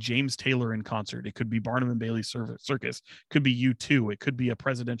could be James Taylor in concert. It could be Barnum and Bailey Circus. It could be U2. It could be a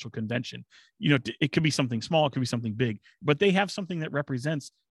presidential convention. It could be something small. It could be something big. But they have something that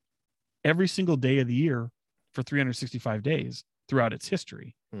represents every single day of the year for 365 days throughout its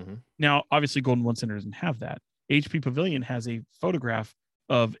history. Now, obviously, Golden One Center doesn't have that. HP Pavilion has a photograph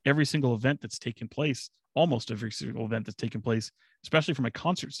of every single event that's taken place, almost every single event that's taken place, especially from a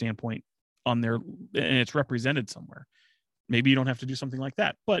concert standpoint on there, and it's represented somewhere. Maybe you don't have to do something like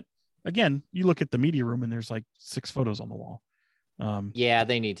that. But again, you look at the media room and there's like 6 photos on the wall.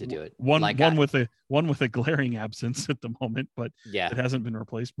 They need to do it. One with a glaring absence at the moment, but it hasn't been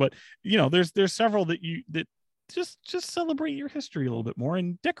replaced. But there's several that just celebrate your history a little bit more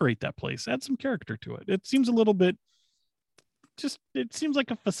and decorate that place. Add some character to it. It seems a little bit it seems like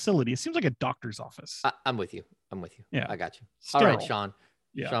a facility. It seems like a doctor's office. I'm with you. Yeah. I got you. Sterile. All right, Sean.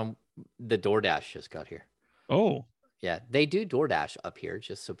 Yeah. Sean, the DoorDash just got here. Oh. Yeah, they do DoorDash up here,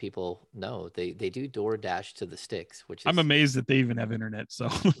 just so people know. They do DoorDash to the sticks, which is, I'm amazed that they even have internet. So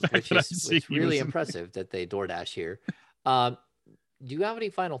it's really impressive that they DoorDash here. Do you have any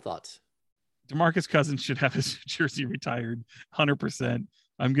final thoughts? DeMarcus Cousins should have his jersey retired 100%.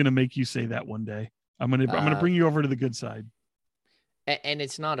 I'm going to make you say that one day. I'm going to bring you over to the good side. And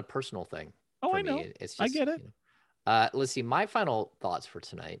it's not a personal thing. Oh, I know. It's just, I get it. Let's see. My final thoughts for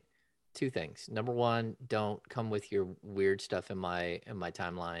tonight. 2 things. Number 1, don't come with your weird stuff in my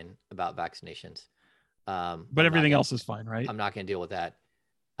timeline about vaccinations. But everything else is fine, right? I'm not going to deal with that.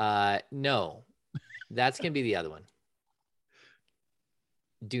 No, that's going to be the other one.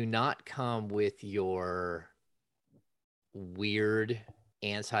 Do not come with your weird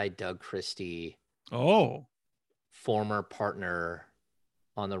anti-Doug Christie former partner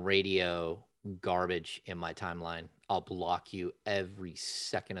on the radio garbage in my timeline. I'll block you every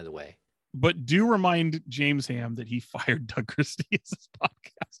second of the way. But do remind James Ham that he fired Doug Christie as his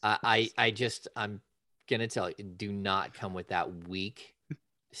podcast. I'm going to tell you, do not come with that weak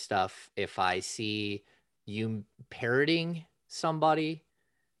stuff. If I see you parroting somebody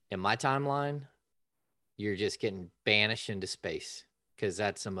in my timeline, you're just getting banished into space, because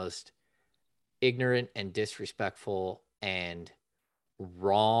that's the most ignorant and disrespectful and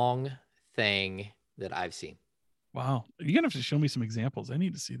wrong thing that I've seen. Wow. You're going to have to show me some examples. I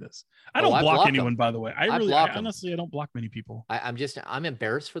need to see this. I don't block anyone, by the way. I honestly don't block many people. I'm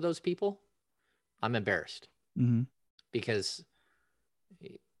embarrassed for those people. I'm embarrassed. Mm-hmm. because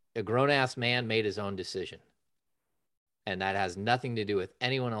a grown-ass man made his own decision. And that has nothing to do with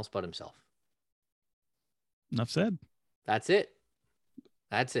anyone else but himself. Enough said. That's it.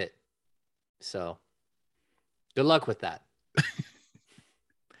 That's it. So good luck with that.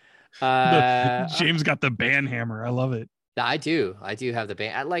 James got the ban hammer. I love it. I do have the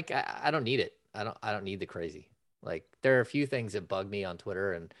ban. I don't need it. I don't need the crazy. Like, there are a few things that bug me on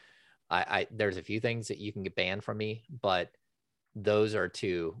Twitter, and there's a few things that you can get banned from me, but those are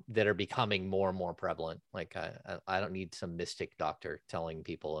two that are becoming more and more prevalent. Like, I don't need some mystic doctor telling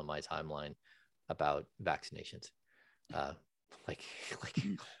people in my timeline about vaccinations. Like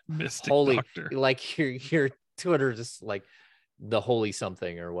mystic holy doctor. Like your Twitter just like the holy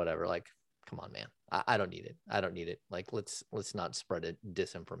something or whatever. Like, come on, man. I don't need it. I don't need it. Like, let's not spread it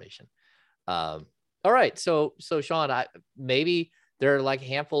disinformation. All right. So Sean, maybe there are like a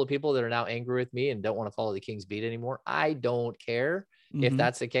handful of people that are now angry with me and don't want to follow the King's Beat anymore. I don't care if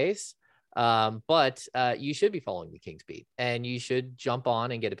that's the case. But you should be following the King's Beat, and you should jump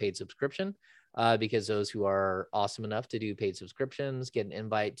on and get a paid subscription, because those who are awesome enough to do paid subscriptions get an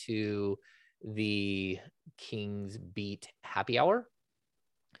invite to the King's Beat Happy Hour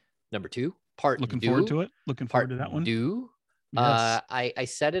number 2. Looking forward to it. Looking forward to that one. Yes. I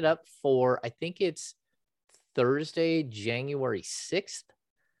set it up for, I think it's Thursday, January 6th.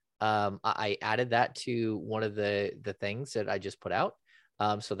 I added that to one of the things that I just put out.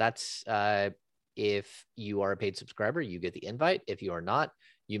 So that's if you are a paid subscriber, you get the invite. If you are not,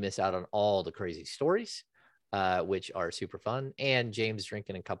 you miss out on all the crazy stories, which are super fun. And James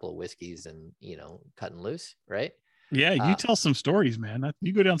drinking a couple of whiskeys and, cutting loose, right? Yeah, you tell some stories, man.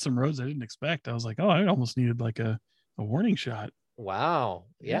 You go down some roads I didn't expect. I was like, oh, I almost needed like a warning shot. Wow.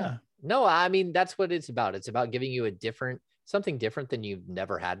 Yeah. No, I mean, that's what it's about. It's about giving you something different than you've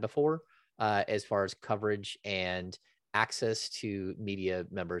never had before, as far as coverage and access to media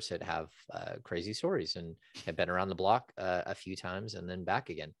members that have crazy stories and have been around the block a few times and then back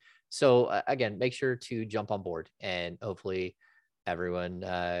again. So again, make sure to jump on board, and hopefully everyone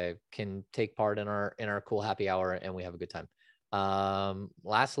can take part in our cool happy hour and we have a good time.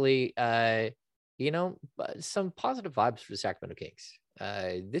 Lastly, some positive vibes for the Sacramento Kings.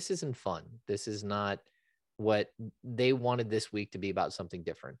 This isn't fun. This is not what they wanted this week to be about. Something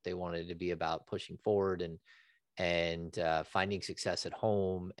different. They wanted it to be about pushing forward and finding success at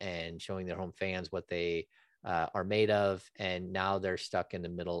home and showing their home fans what they are made of. And now they're stuck in the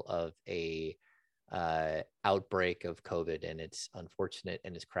middle of a outbreak of COVID, and it's unfortunate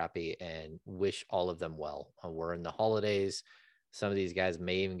and it's crappy, and wish all of them well. We're in the holidays. Some of these guys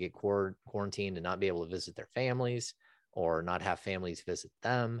may even get quarantined and not be able to visit their families, or not have families visit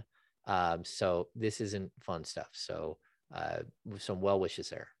them. So this isn't fun stuff. So some well wishes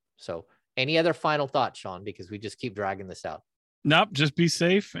there. So any other final thoughts, Sean, because we just keep dragging this out? Nope. Just be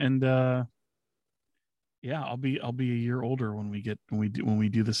safe. And yeah, I'll be a year older when we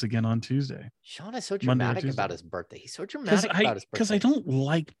do this again on Tuesday. Sean is so dramatic about his birthday. He's so dramatic about his birthday. Because I don't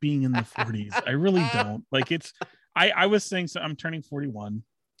like being in the 40s. I really don't. Like, it's I was saying, so I'm turning 41.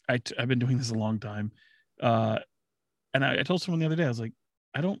 I've been doing this a long time. And I told someone the other day, I was like,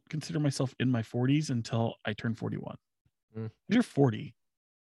 I don't consider myself in my 40s until I turn 41. You're 40.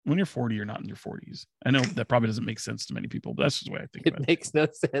 When you're 40, you're not in your 40s. I know that probably doesn't make sense to many people, but that's just the way I think about it. It makes no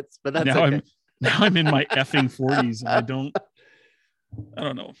sense, but that's now okay. I'm in my effing 40s, and I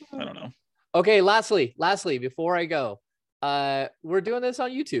don't know. Okay, lastly, before I go, we're doing this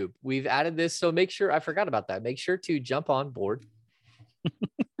on YouTube. We've added this, so make sure, I forgot about that. Make sure to jump on board.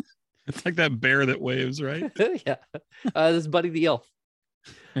 It's like that bear that waves, right? Yeah. This is Buddy the Elf.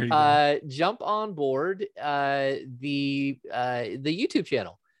 There you go. Jump on board the YouTube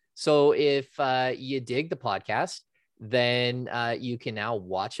channel. So if you dig the podcast, then you can now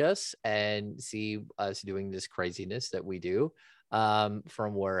watch us and see us doing this craziness that we do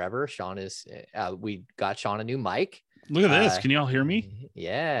from wherever. Sean is, we got Sean a new mic. Look at this. Can y'all hear me?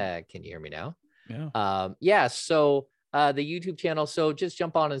 Yeah. Can you hear me now? Yeah. Yeah. So the YouTube channel. So just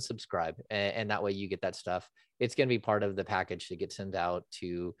jump on and subscribe, and that way you get that stuff. It's going to be part of the package that gets sent out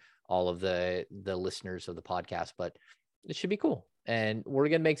to all of the listeners of the podcast, but it should be cool. And we're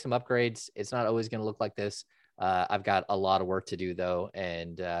going to make some upgrades. It's not always going to look like this. I've got a lot of work to do though,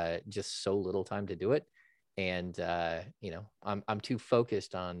 and just so little time to do it. And I'm too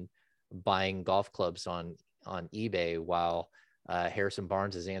focused on buying golf clubs on eBay while Harrison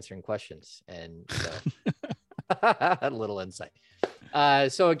Barnes is answering questions. And so a little insight.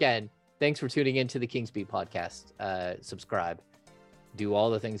 So again, thanks for tuning into the King's Beat podcast. Subscribe, do all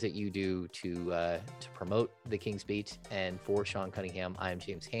the things that you do to promote the King's Beat. And for Sean Cunningham, I am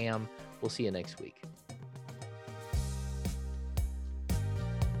James Ham. We'll see you next week.